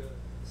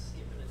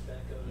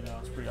know,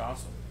 it's pretty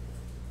awesome.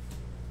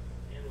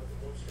 And with the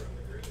moisture on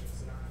the green,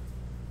 it's not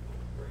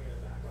bringing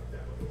it back like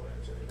that with the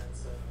wedge. I mean,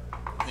 that's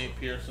Nate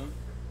Pearson.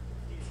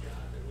 he's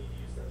got, and he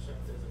used that shot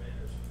to his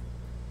advantage.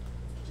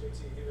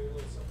 JT, give me a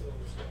little something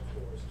on the golf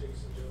course.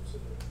 Jason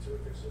Joseph, the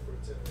terrific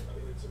superintendent. I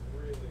mean, it's a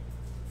really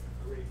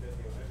great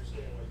venue. I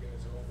understand why you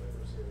guys are all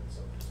members here. It's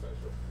something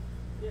special.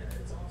 Yeah,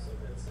 it's awesome.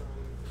 It's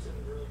in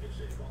really good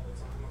shape all the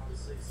time,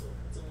 obviously. So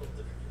it's a little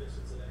different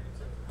conditions today in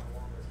terms of how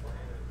long it's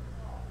playing and a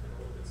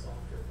little bit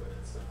softer, but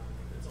it's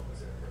always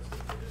in impressive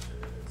condition,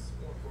 and it's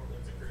more importantly,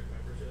 it's a great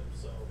membership.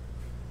 So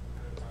I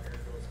know Tiger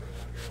enjoys coming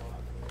out here a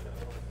lot, and we've had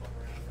a lot of fun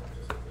around, not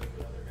just with me,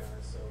 but other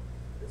guys. So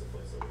it's a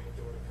place that we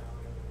enjoy to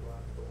come, and we're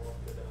glad that the world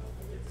could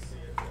get to see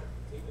it.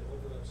 Even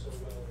holding up so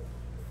well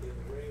in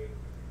the rain.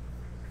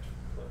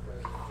 But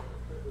President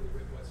Quickly,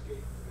 Rick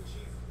Westgate, the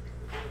chief,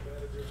 the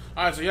manager.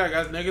 Alright, so yeah,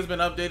 guys, Nigga's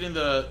been updating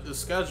the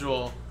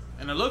schedule,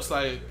 and it looks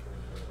like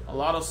a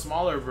lot of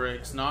smaller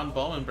breaks,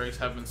 non-Bowman breaks,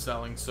 have been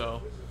selling.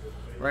 So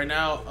right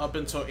now, up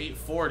until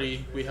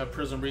 8:40, we have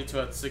Prism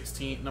Retail at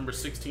 16, number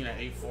 16 at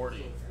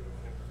 8:40.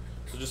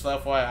 So just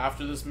FYI,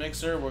 after this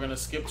mixer, we're gonna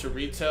skip to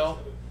retail.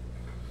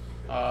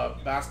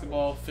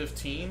 Basketball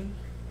 15,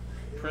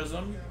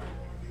 Prism,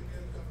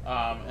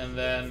 and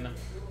then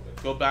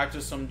go back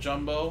to some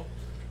jumbo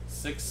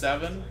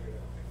 6-7.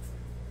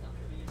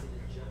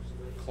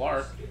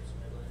 Clark.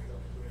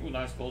 Ooh,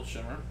 nice gold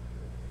shimmer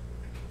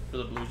for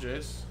the Blue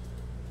Jays.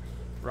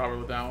 Robert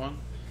with that one.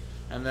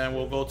 And then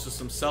we'll go to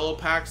some cello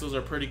packs. Those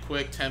are pretty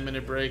quick,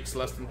 10-minute breaks,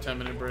 less than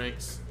 10-minute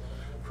breaks.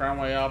 Crown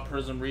Royale,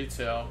 Prism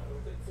Retail.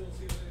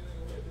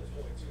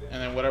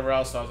 And then whatever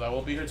else I was at.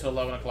 We'll be here till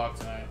 11 o'clock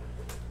tonight.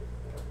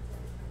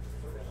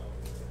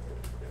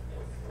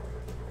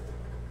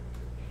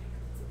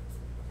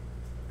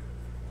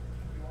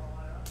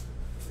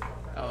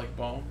 Alec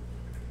Bone.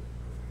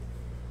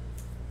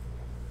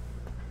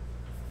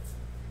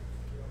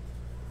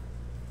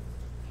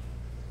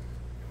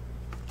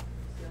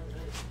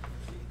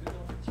 Good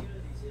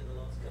opportunities here the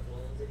last couple of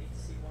holes. They need to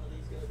see one of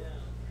these go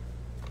down.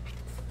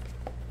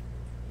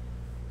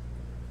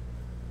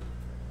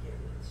 Getting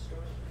in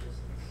striking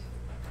distance.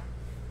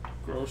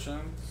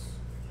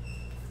 Groshans.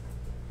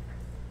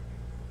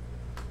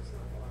 It's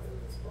not wide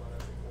in the spot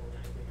after more than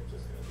anything. It's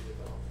just going to be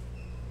about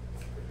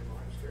pretty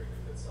much straight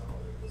and it's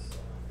solid in this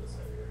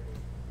heavy rain.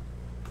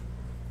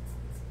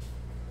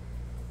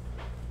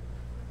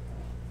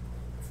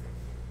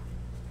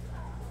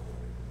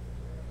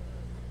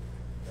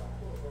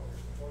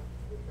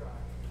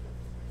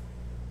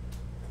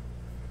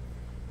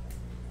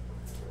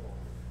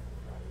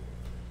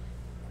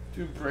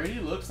 Dude, Brady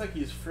looks like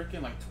he's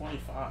freaking like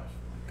 25. Oh my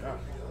God.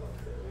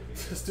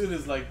 This dude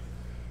is like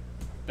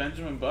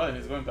Benjamin Button.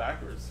 He's going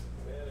backwards.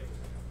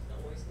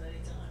 Not wasting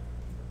any time.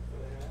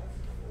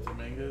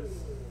 Dominguez.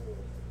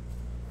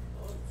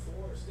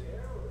 Unforced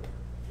error.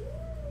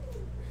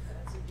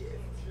 That's a gift.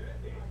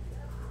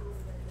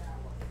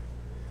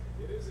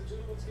 It is a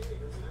gentleman's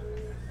game, isn't it?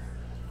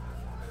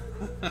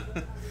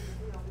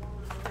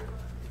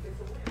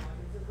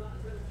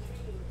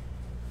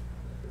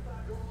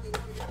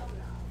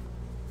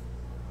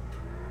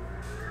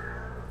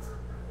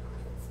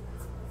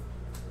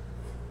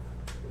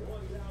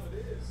 One down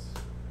it is.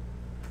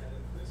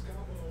 And this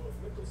combo of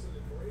Mickelson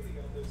and Brady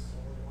on this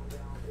one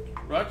down.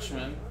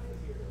 Rutschman.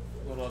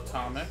 Little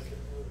atomic.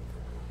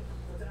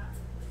 Oh, that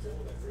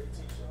great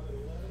tee shot at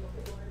 11 up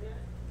the line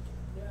yet?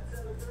 Yeah, it's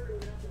 7:30.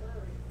 We have to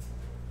hurry.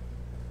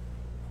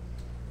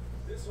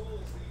 This hole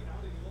is the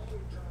Audi Long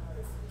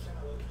Drive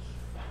Challenge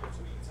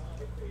between Tom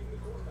and Peyton.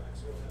 The quarterbacks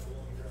will have a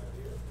long drive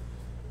here.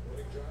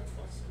 Winning drive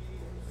must be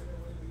in the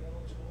fairway to be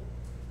eligible.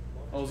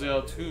 Jose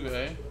Altuve.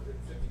 $150,000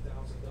 in a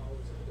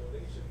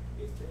donation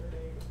in their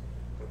name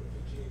from the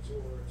PGA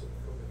Tour to the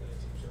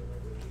COVID-19 Charter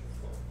Relief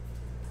Fund.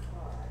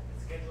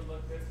 Schedule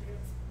look good for you?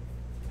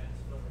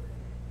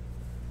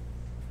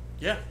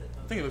 Yeah,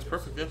 I think it looks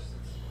perfect. Yeah,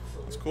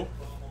 that's cool.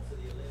 Bowman for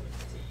the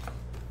 11th tee.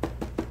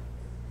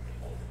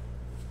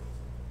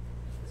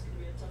 It's going to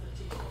be a tougher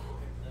tee shot for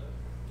him though.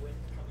 Wind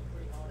coming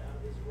pretty hard out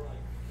of his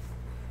right.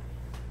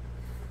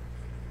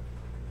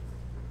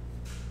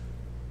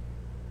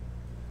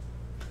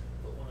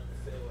 Put one in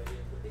the fairway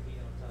here, put the heat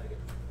on target.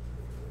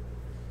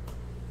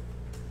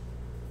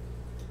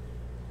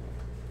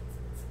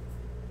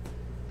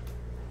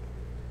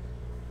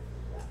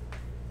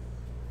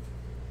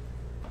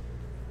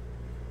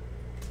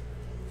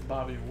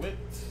 Bobby Witt.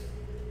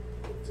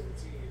 Look to the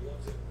tee, he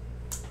loves it.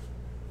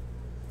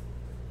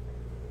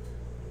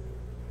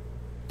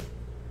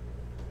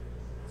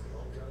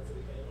 Long drive for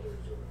the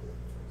Antlers.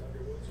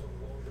 Tiger Woods on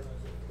long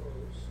drives and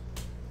throws.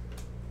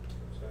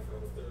 Comes back on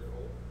the third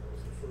hole. That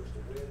was the first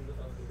win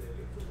of the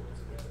day for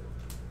Woods again.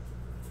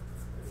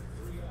 And then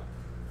 3 up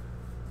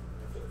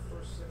after the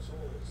first 6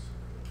 holes.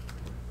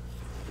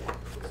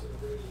 Listen to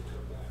Brady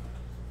come back.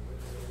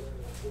 Win at 11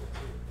 and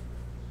 14.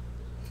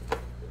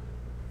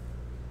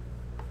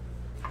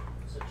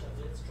 So Chuck,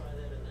 let's try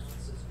that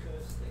announcer's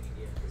curse thing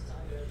again. Because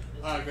Tiger has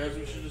missed. Alright guys,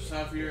 we should just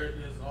have here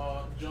is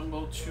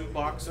jumbo 2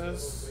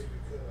 boxes,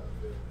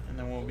 and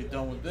then we'll be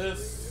done with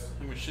this,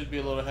 and we should be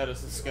a little ahead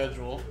of the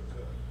schedule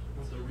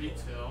with the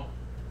retail,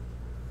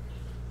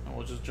 and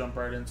we'll just jump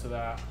right into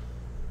that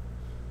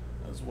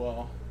as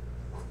well.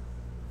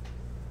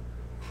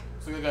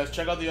 So yeah, guys,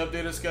 check out the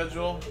updated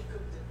schedule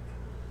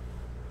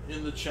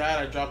in the chat.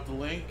 I dropped the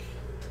link.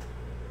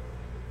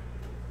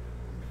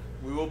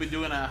 We will be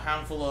doing a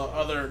handful of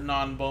other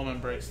non-Bowman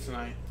breaks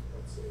tonight.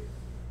 Let's see.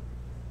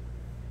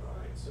 All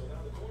right, so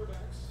now the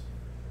quarterbacks.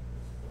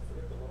 Don't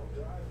forget the long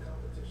drive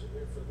competition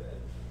here for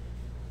them.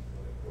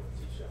 Important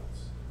tee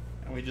shots.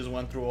 And we just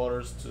went through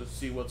orders to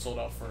see what sold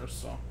out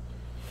first, so.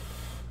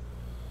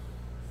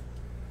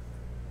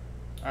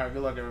 Alright,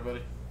 good luck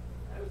everybody.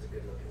 That was a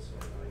good looking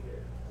swing right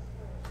here.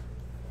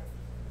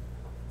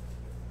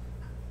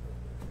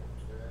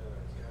 Yeah,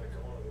 he's got to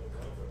come on a little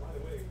comfort. By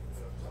the way,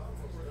 Tom,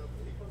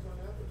 he must not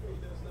have it.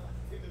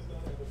 He does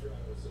not have a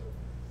driver, so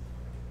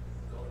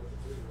call it with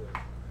the 3-way.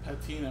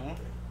 Patino.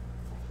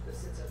 This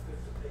sets up good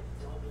for Pitt.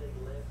 Dog leg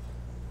left.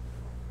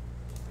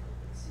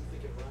 See if we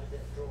can ride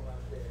that throw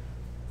out there.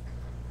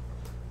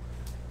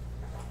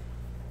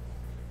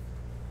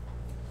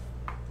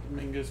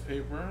 Dominguez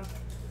paper.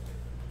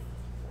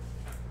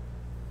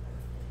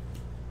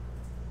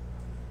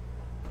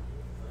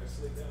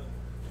 Nicely done.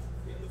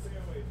 In the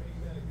fairway,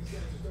 Peyton Manning. These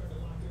guys are starting to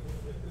lock in a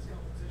little bit. This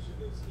competition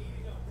is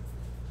heating up.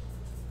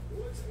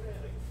 Woods and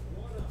Manning,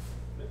 1 up.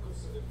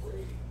 Mickelson and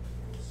Brady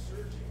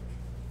surging.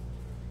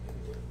 And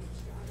you look at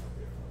this guy out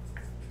there, huh?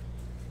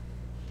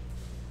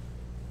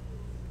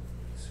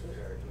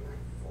 Sweetheart, my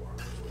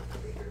forearms look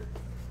bigger.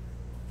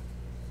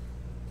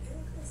 They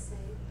look the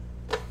same.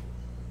 I've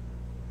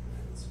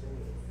been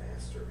spinning it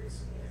faster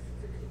recently. I think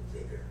they're getting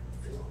bigger.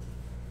 Feel 'em.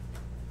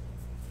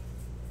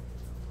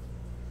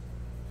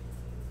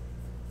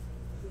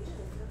 Yeah,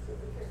 they're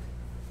definitely bigger.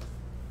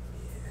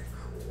 Yeah,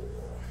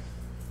 cool.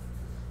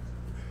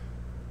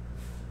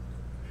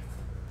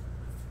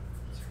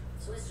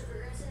 Switch to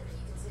progressive and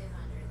you can save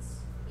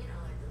hundreds. You know,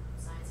 like the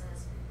sign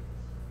says.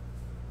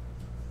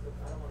 Look,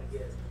 I don't want to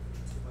get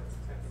too much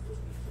technical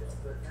detail,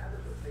 but now that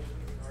we're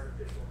using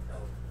artificial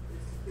intelligence,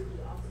 this is really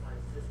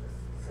optimized business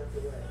in such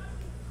a way.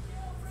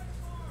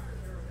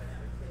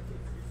 Aerodynamic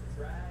thinking, reduce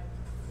drag,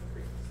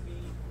 increase the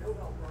speed, no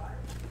help ride.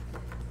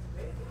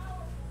 Maybe.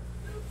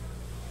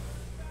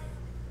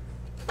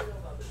 You know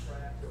about the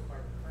triaxial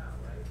carbon crown,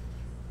 right?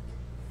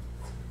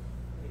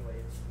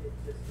 Anyway, it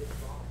just gets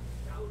wrong.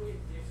 Callaway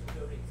Edition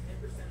donates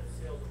 10% of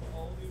sales of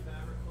all new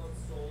Maverick clothes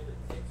sold at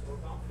Dick's or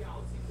Golf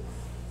Galaxy to the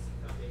CDC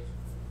Foundation.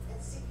 At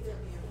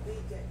CPW, we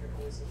get your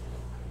boys in the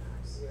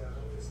nice. Yeah,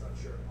 I'm just not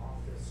sure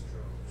office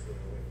strokes are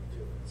the way to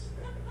do it.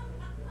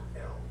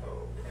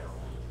 L-O-L.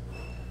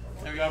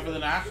 And we got for the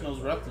Nationals,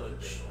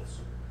 Rutledge.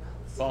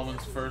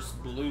 Bowman's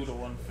first blue to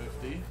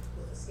 150.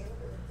 With a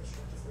scalable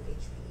infrastructure for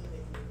HPE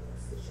making you more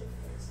efficient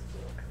and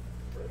secure.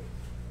 Ready?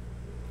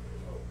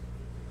 Oh.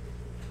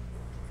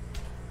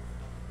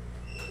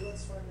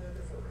 Let's find out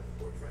different way.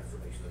 For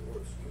transformation that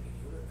works, you need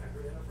Hewlett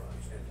Packard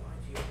Enterprise and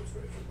IT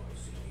infrastructure by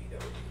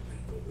CPW.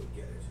 People who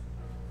get it.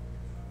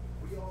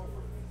 We all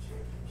want to win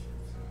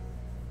championships.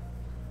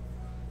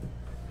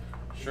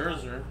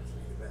 Scherzer. To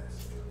be the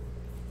best.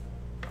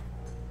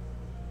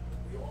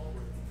 We all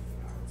want to be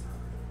our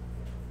time.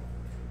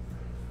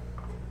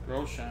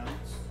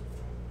 Groshans.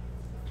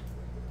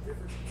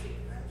 Difference between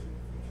imagining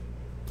the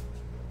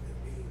future and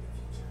being the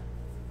future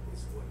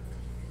is what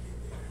you get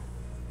there.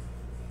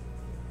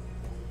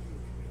 Only you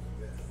can make it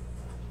better.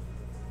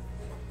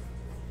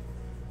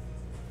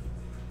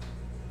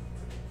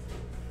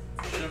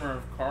 Shimmer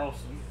of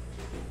Carlson.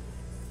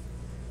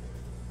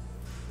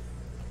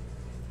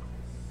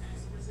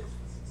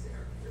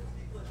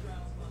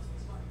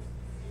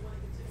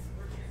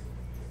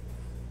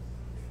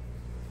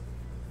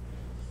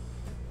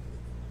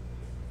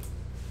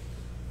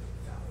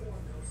 Capital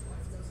One knows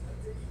life doesn't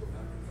update you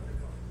without your credit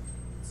card.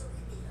 So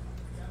you need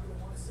Capital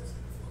One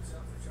Assistant looks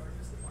out for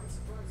charges that might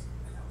surprise you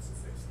and helps you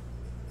fix them.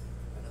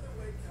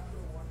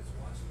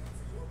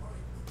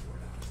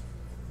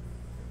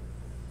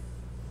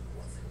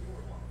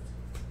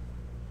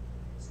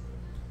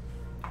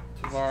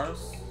 bars.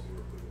 To all who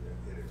are putting that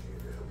energy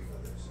into helping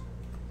others.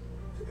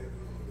 To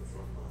everyone on the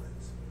front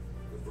lines,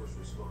 the first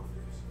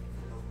responders,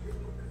 healthcare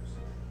workers,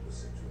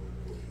 essential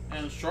employees,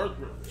 And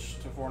Shortridge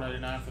to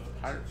 $4.99 for the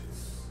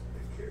Pirates.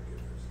 and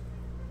caregivers.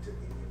 To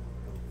anyone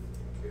helping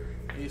and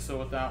caring. Asa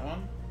with that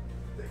one.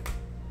 Thank you.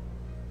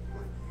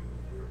 Like you,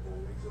 we're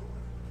always on.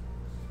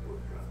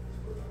 We're proud to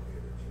put our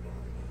energy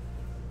behind you.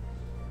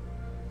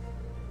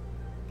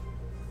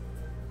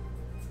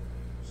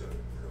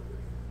 Southern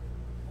Company.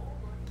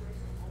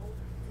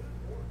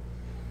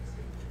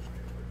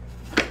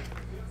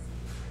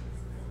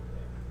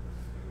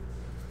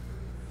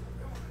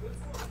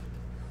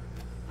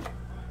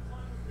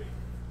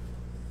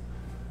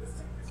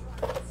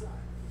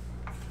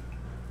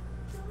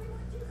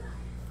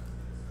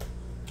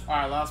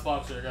 Alright, last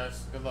box here,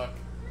 guys. Good luck.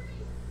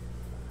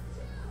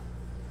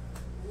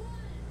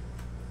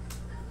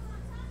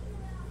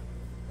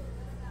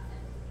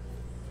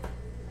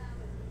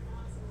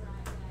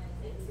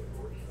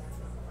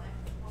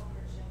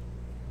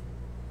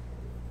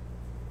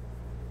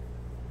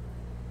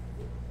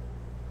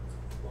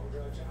 Long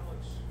drive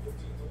challenge.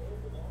 15th hole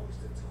belongs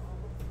to Tom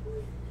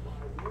Brady.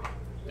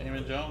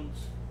 Damon Jones.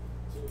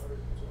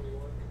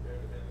 221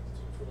 compared to Manning's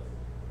 220.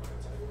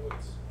 Tiger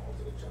Woods,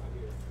 alternate shot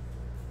here.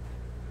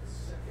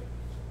 Second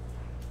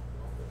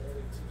off the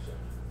Manning tee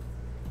shot.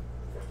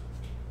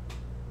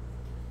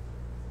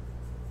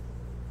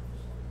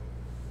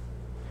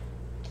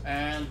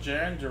 And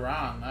Jaron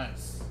Duran,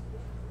 nice.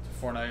 To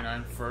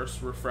 $4.99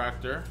 first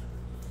refractor.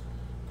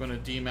 Going to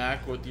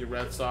D-Mac with the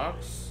Red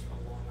Sox. A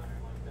long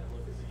iron like that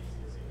look as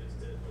easy as he just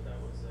did, but that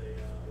was a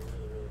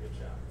really, really good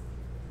shot.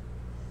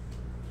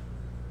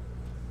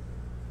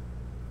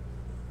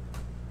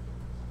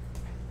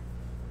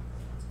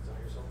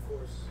 Tigers home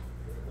course,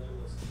 your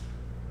playlist,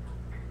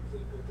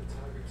 complete with the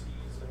Tiger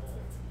tees and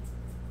all.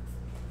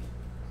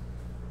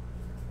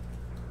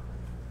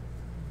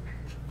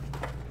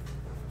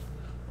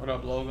 What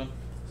up, Logan?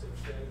 Same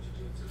strategy,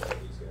 JT, for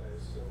these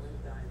guys. So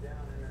Dying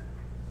down in there.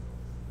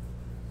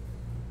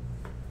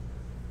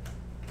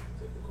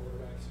 take the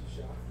quarterback tee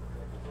shot,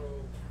 let the throw,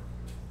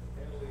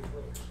 handle the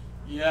approach.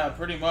 Yeah,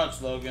 pretty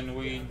much, Logan.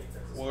 We're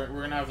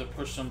gonna have to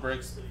push some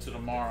breaks to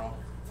tomorrow.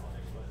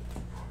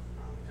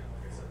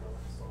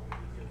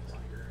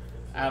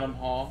 Adam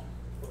Hall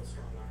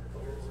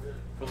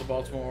for the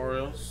Baltimore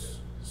Orioles.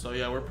 So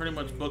yeah, we're pretty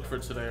much booked for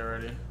today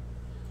already.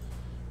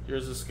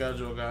 Here's the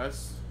schedule,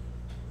 guys.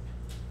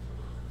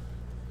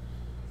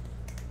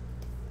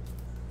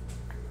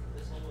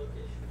 This whole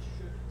location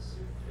should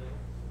suit Phil.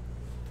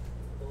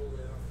 Roll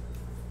down.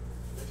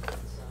 Lift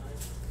inside.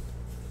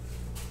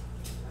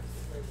 Likes to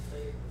play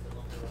safe with the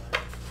longer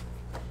ride.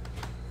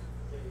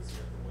 Yeah, he's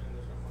got the wind.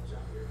 There's not much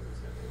out here, but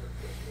he's got the wind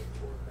pushing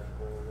toward that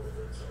ball a little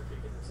bit. So if he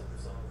can hit something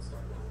solid,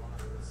 start going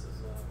line. This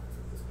is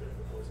this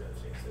pinnacle ball's got a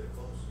chance to hit it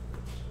close.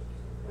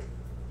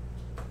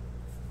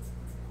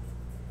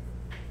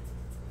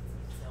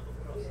 Double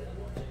cross that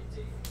one,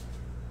 JT.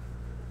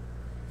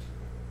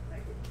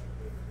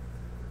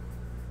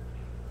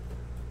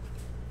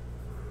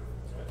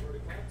 So at 30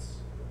 cuts,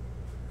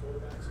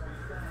 quarterback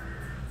speed back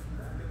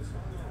in the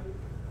spotlight.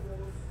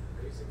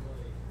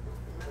 Basically,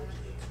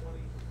 approaching the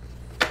 $20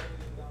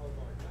 million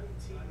mark.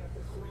 19 at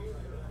the 3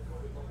 right now.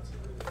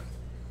 COVID-19 relief.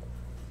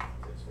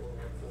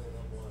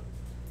 6-4-1-4-1-1.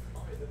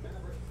 All right, the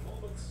Maverick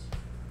moments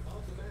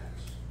of the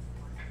match.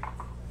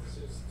 This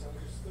is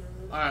Tigers'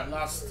 third. All right,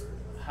 last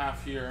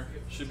half here.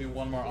 Should be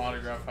one more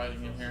autograph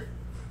hiding in here,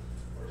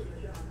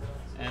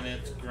 and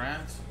it's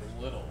Grant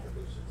Little. That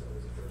was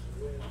the first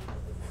win.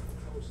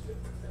 Coasted.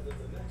 And then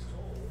the next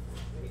hole,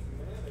 Peyton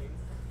Manning.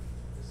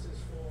 This is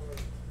for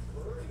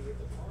birdie at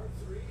the par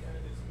 3,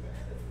 and it's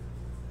Manning.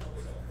 Oh,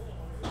 is that a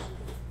ball?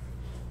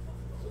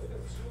 So they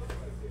got 2 up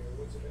right there.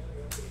 What's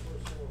Manning after the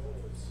first 4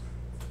 holes?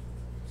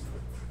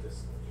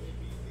 This may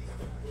be the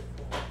backward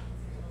ball.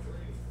 Tom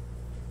Brady.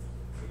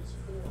 He's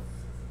 4th.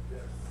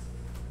 Yes.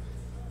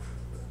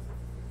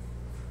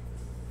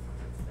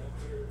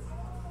 After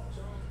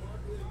Charles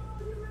Barkley.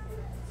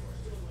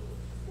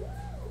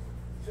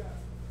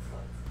 Jeff,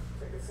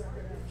 take a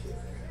second and kiss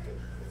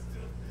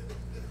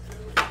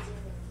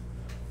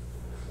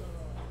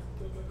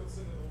Phil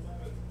Mickelson at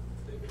 11.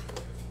 They've been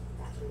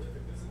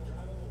terrific. This is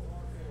drivable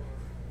par 4.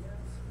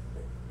 Yes.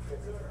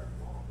 It's a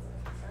ball.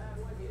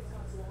 Might be a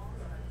touch long,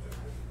 but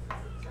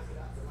check it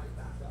out. They might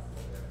back up.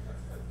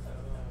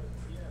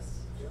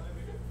 Yes.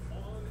 Driving it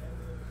on and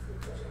then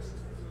just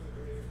through the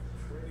green.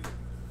 Brady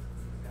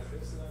had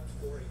this left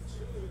for a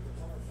 2 at the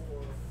par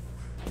 4.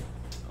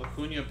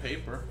 Acuna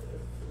paper.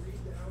 3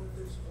 down at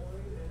this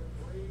point, and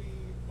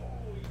Brady,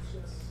 he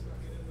just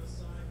snuck it in the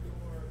side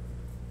door.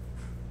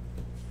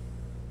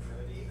 And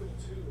an eagle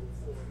 2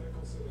 for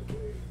Mickelson and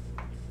Brady.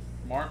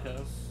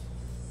 Marquez.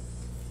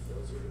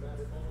 Those are your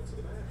Maverick moments of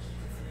the match.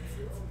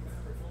 Your own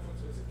Maverick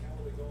moments visit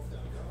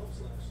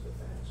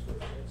CallawayGolf.com/thematch for a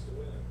chance to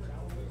win a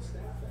Callaway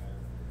staff hat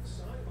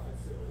signed by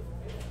Phil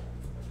and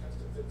a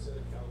custom fit set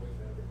of Callaway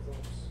Maverick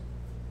clubs.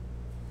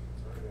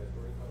 All right, guys,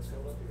 birdie putts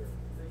coming up here.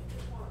 So you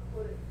just want to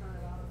put it kind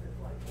of out of this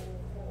like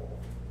whole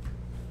hole.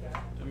 Okay?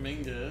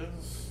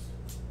 Dominguez.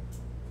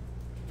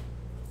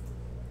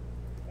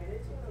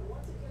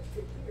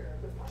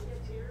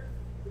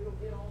 it'll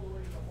get all the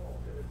way to the hole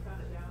because it's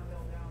kind of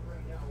downhill,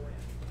 downgrade,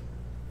 downwind.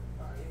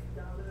 All right, it's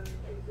down to the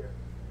pace here.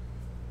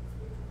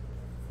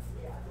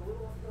 Yeah, it's a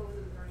little uphill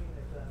into the green.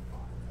 That's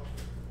fine.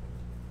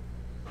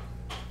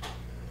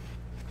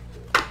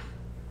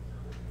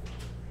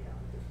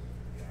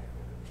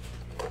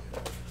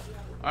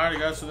 Okay. Alrighty,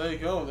 guys. So there you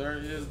go. There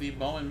is the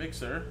Bowman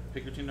mixer.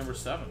 Pick your team number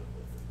 7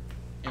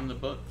 in the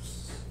books.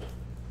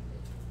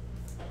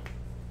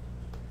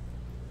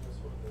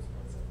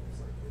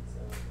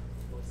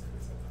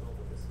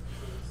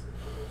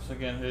 So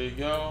again, here you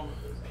go.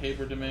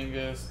 Paper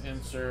Dominguez,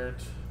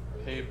 insert,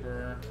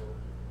 paper,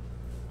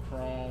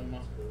 chrome,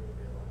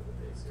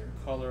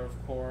 color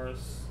of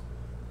course,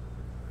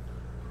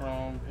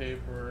 chrome,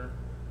 paper,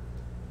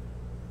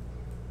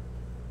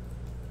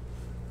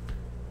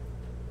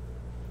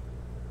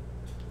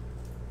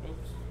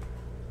 oops,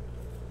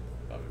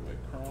 probably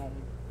with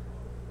chrome,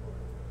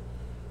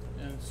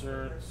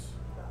 inserts,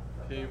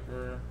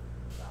 paper,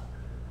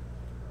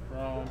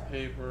 chrome,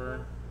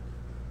 paper,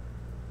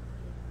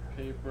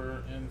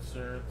 paper,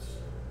 inserts,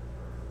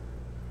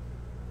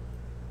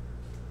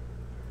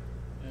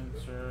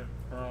 insert,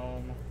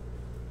 chrome,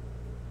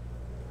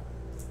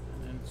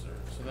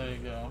 insert. So there you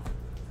go.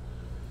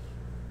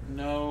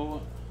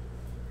 No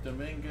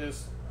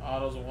Dominguez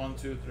autos 1,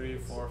 2, 3,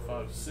 4,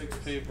 5, 6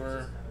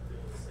 paper,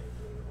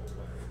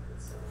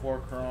 4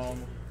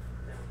 chrome,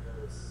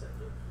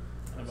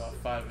 and about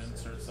 5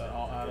 inserts that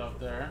all add up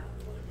there.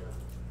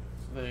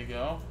 So there you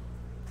go.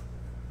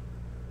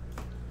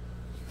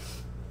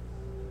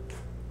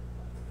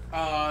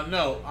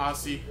 No,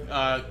 Aussie.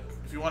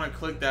 If you want to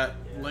click that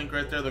link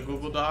right there, the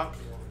Google Doc,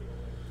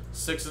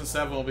 6 and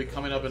 7 will be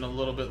coming up in a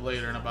little bit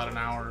later, in about an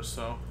hour or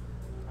so.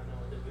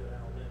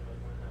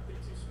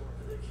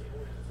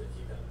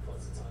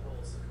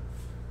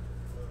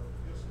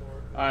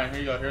 Alright, here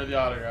you go. Here are the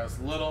autographs.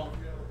 Little,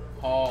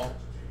 Hall,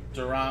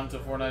 Durant to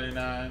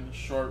 499,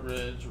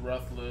 Shortridge,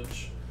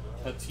 Rutledge,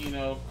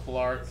 Patino,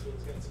 Clark,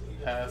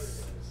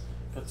 Hess,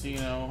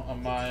 Patino,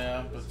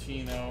 Amaya,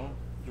 Patino,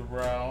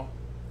 Durrell,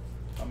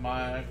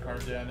 Amaya,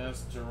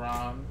 Cardenas,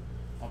 Duran,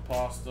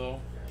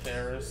 Apostle,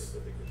 Harris,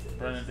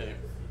 Brennan Davis.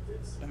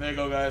 And there you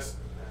go, guys.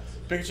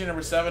 Picture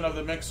number 7 of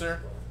the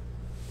mixer.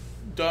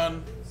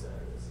 Done.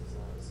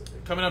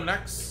 Coming up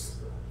next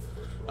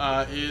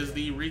is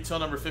the retail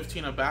number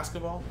 15 of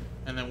basketball.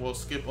 And then we'll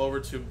skip over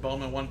to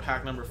Bowman 1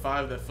 pack number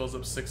 5 that fills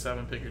up 6,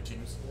 7 pick your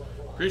teams.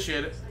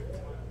 Appreciate it.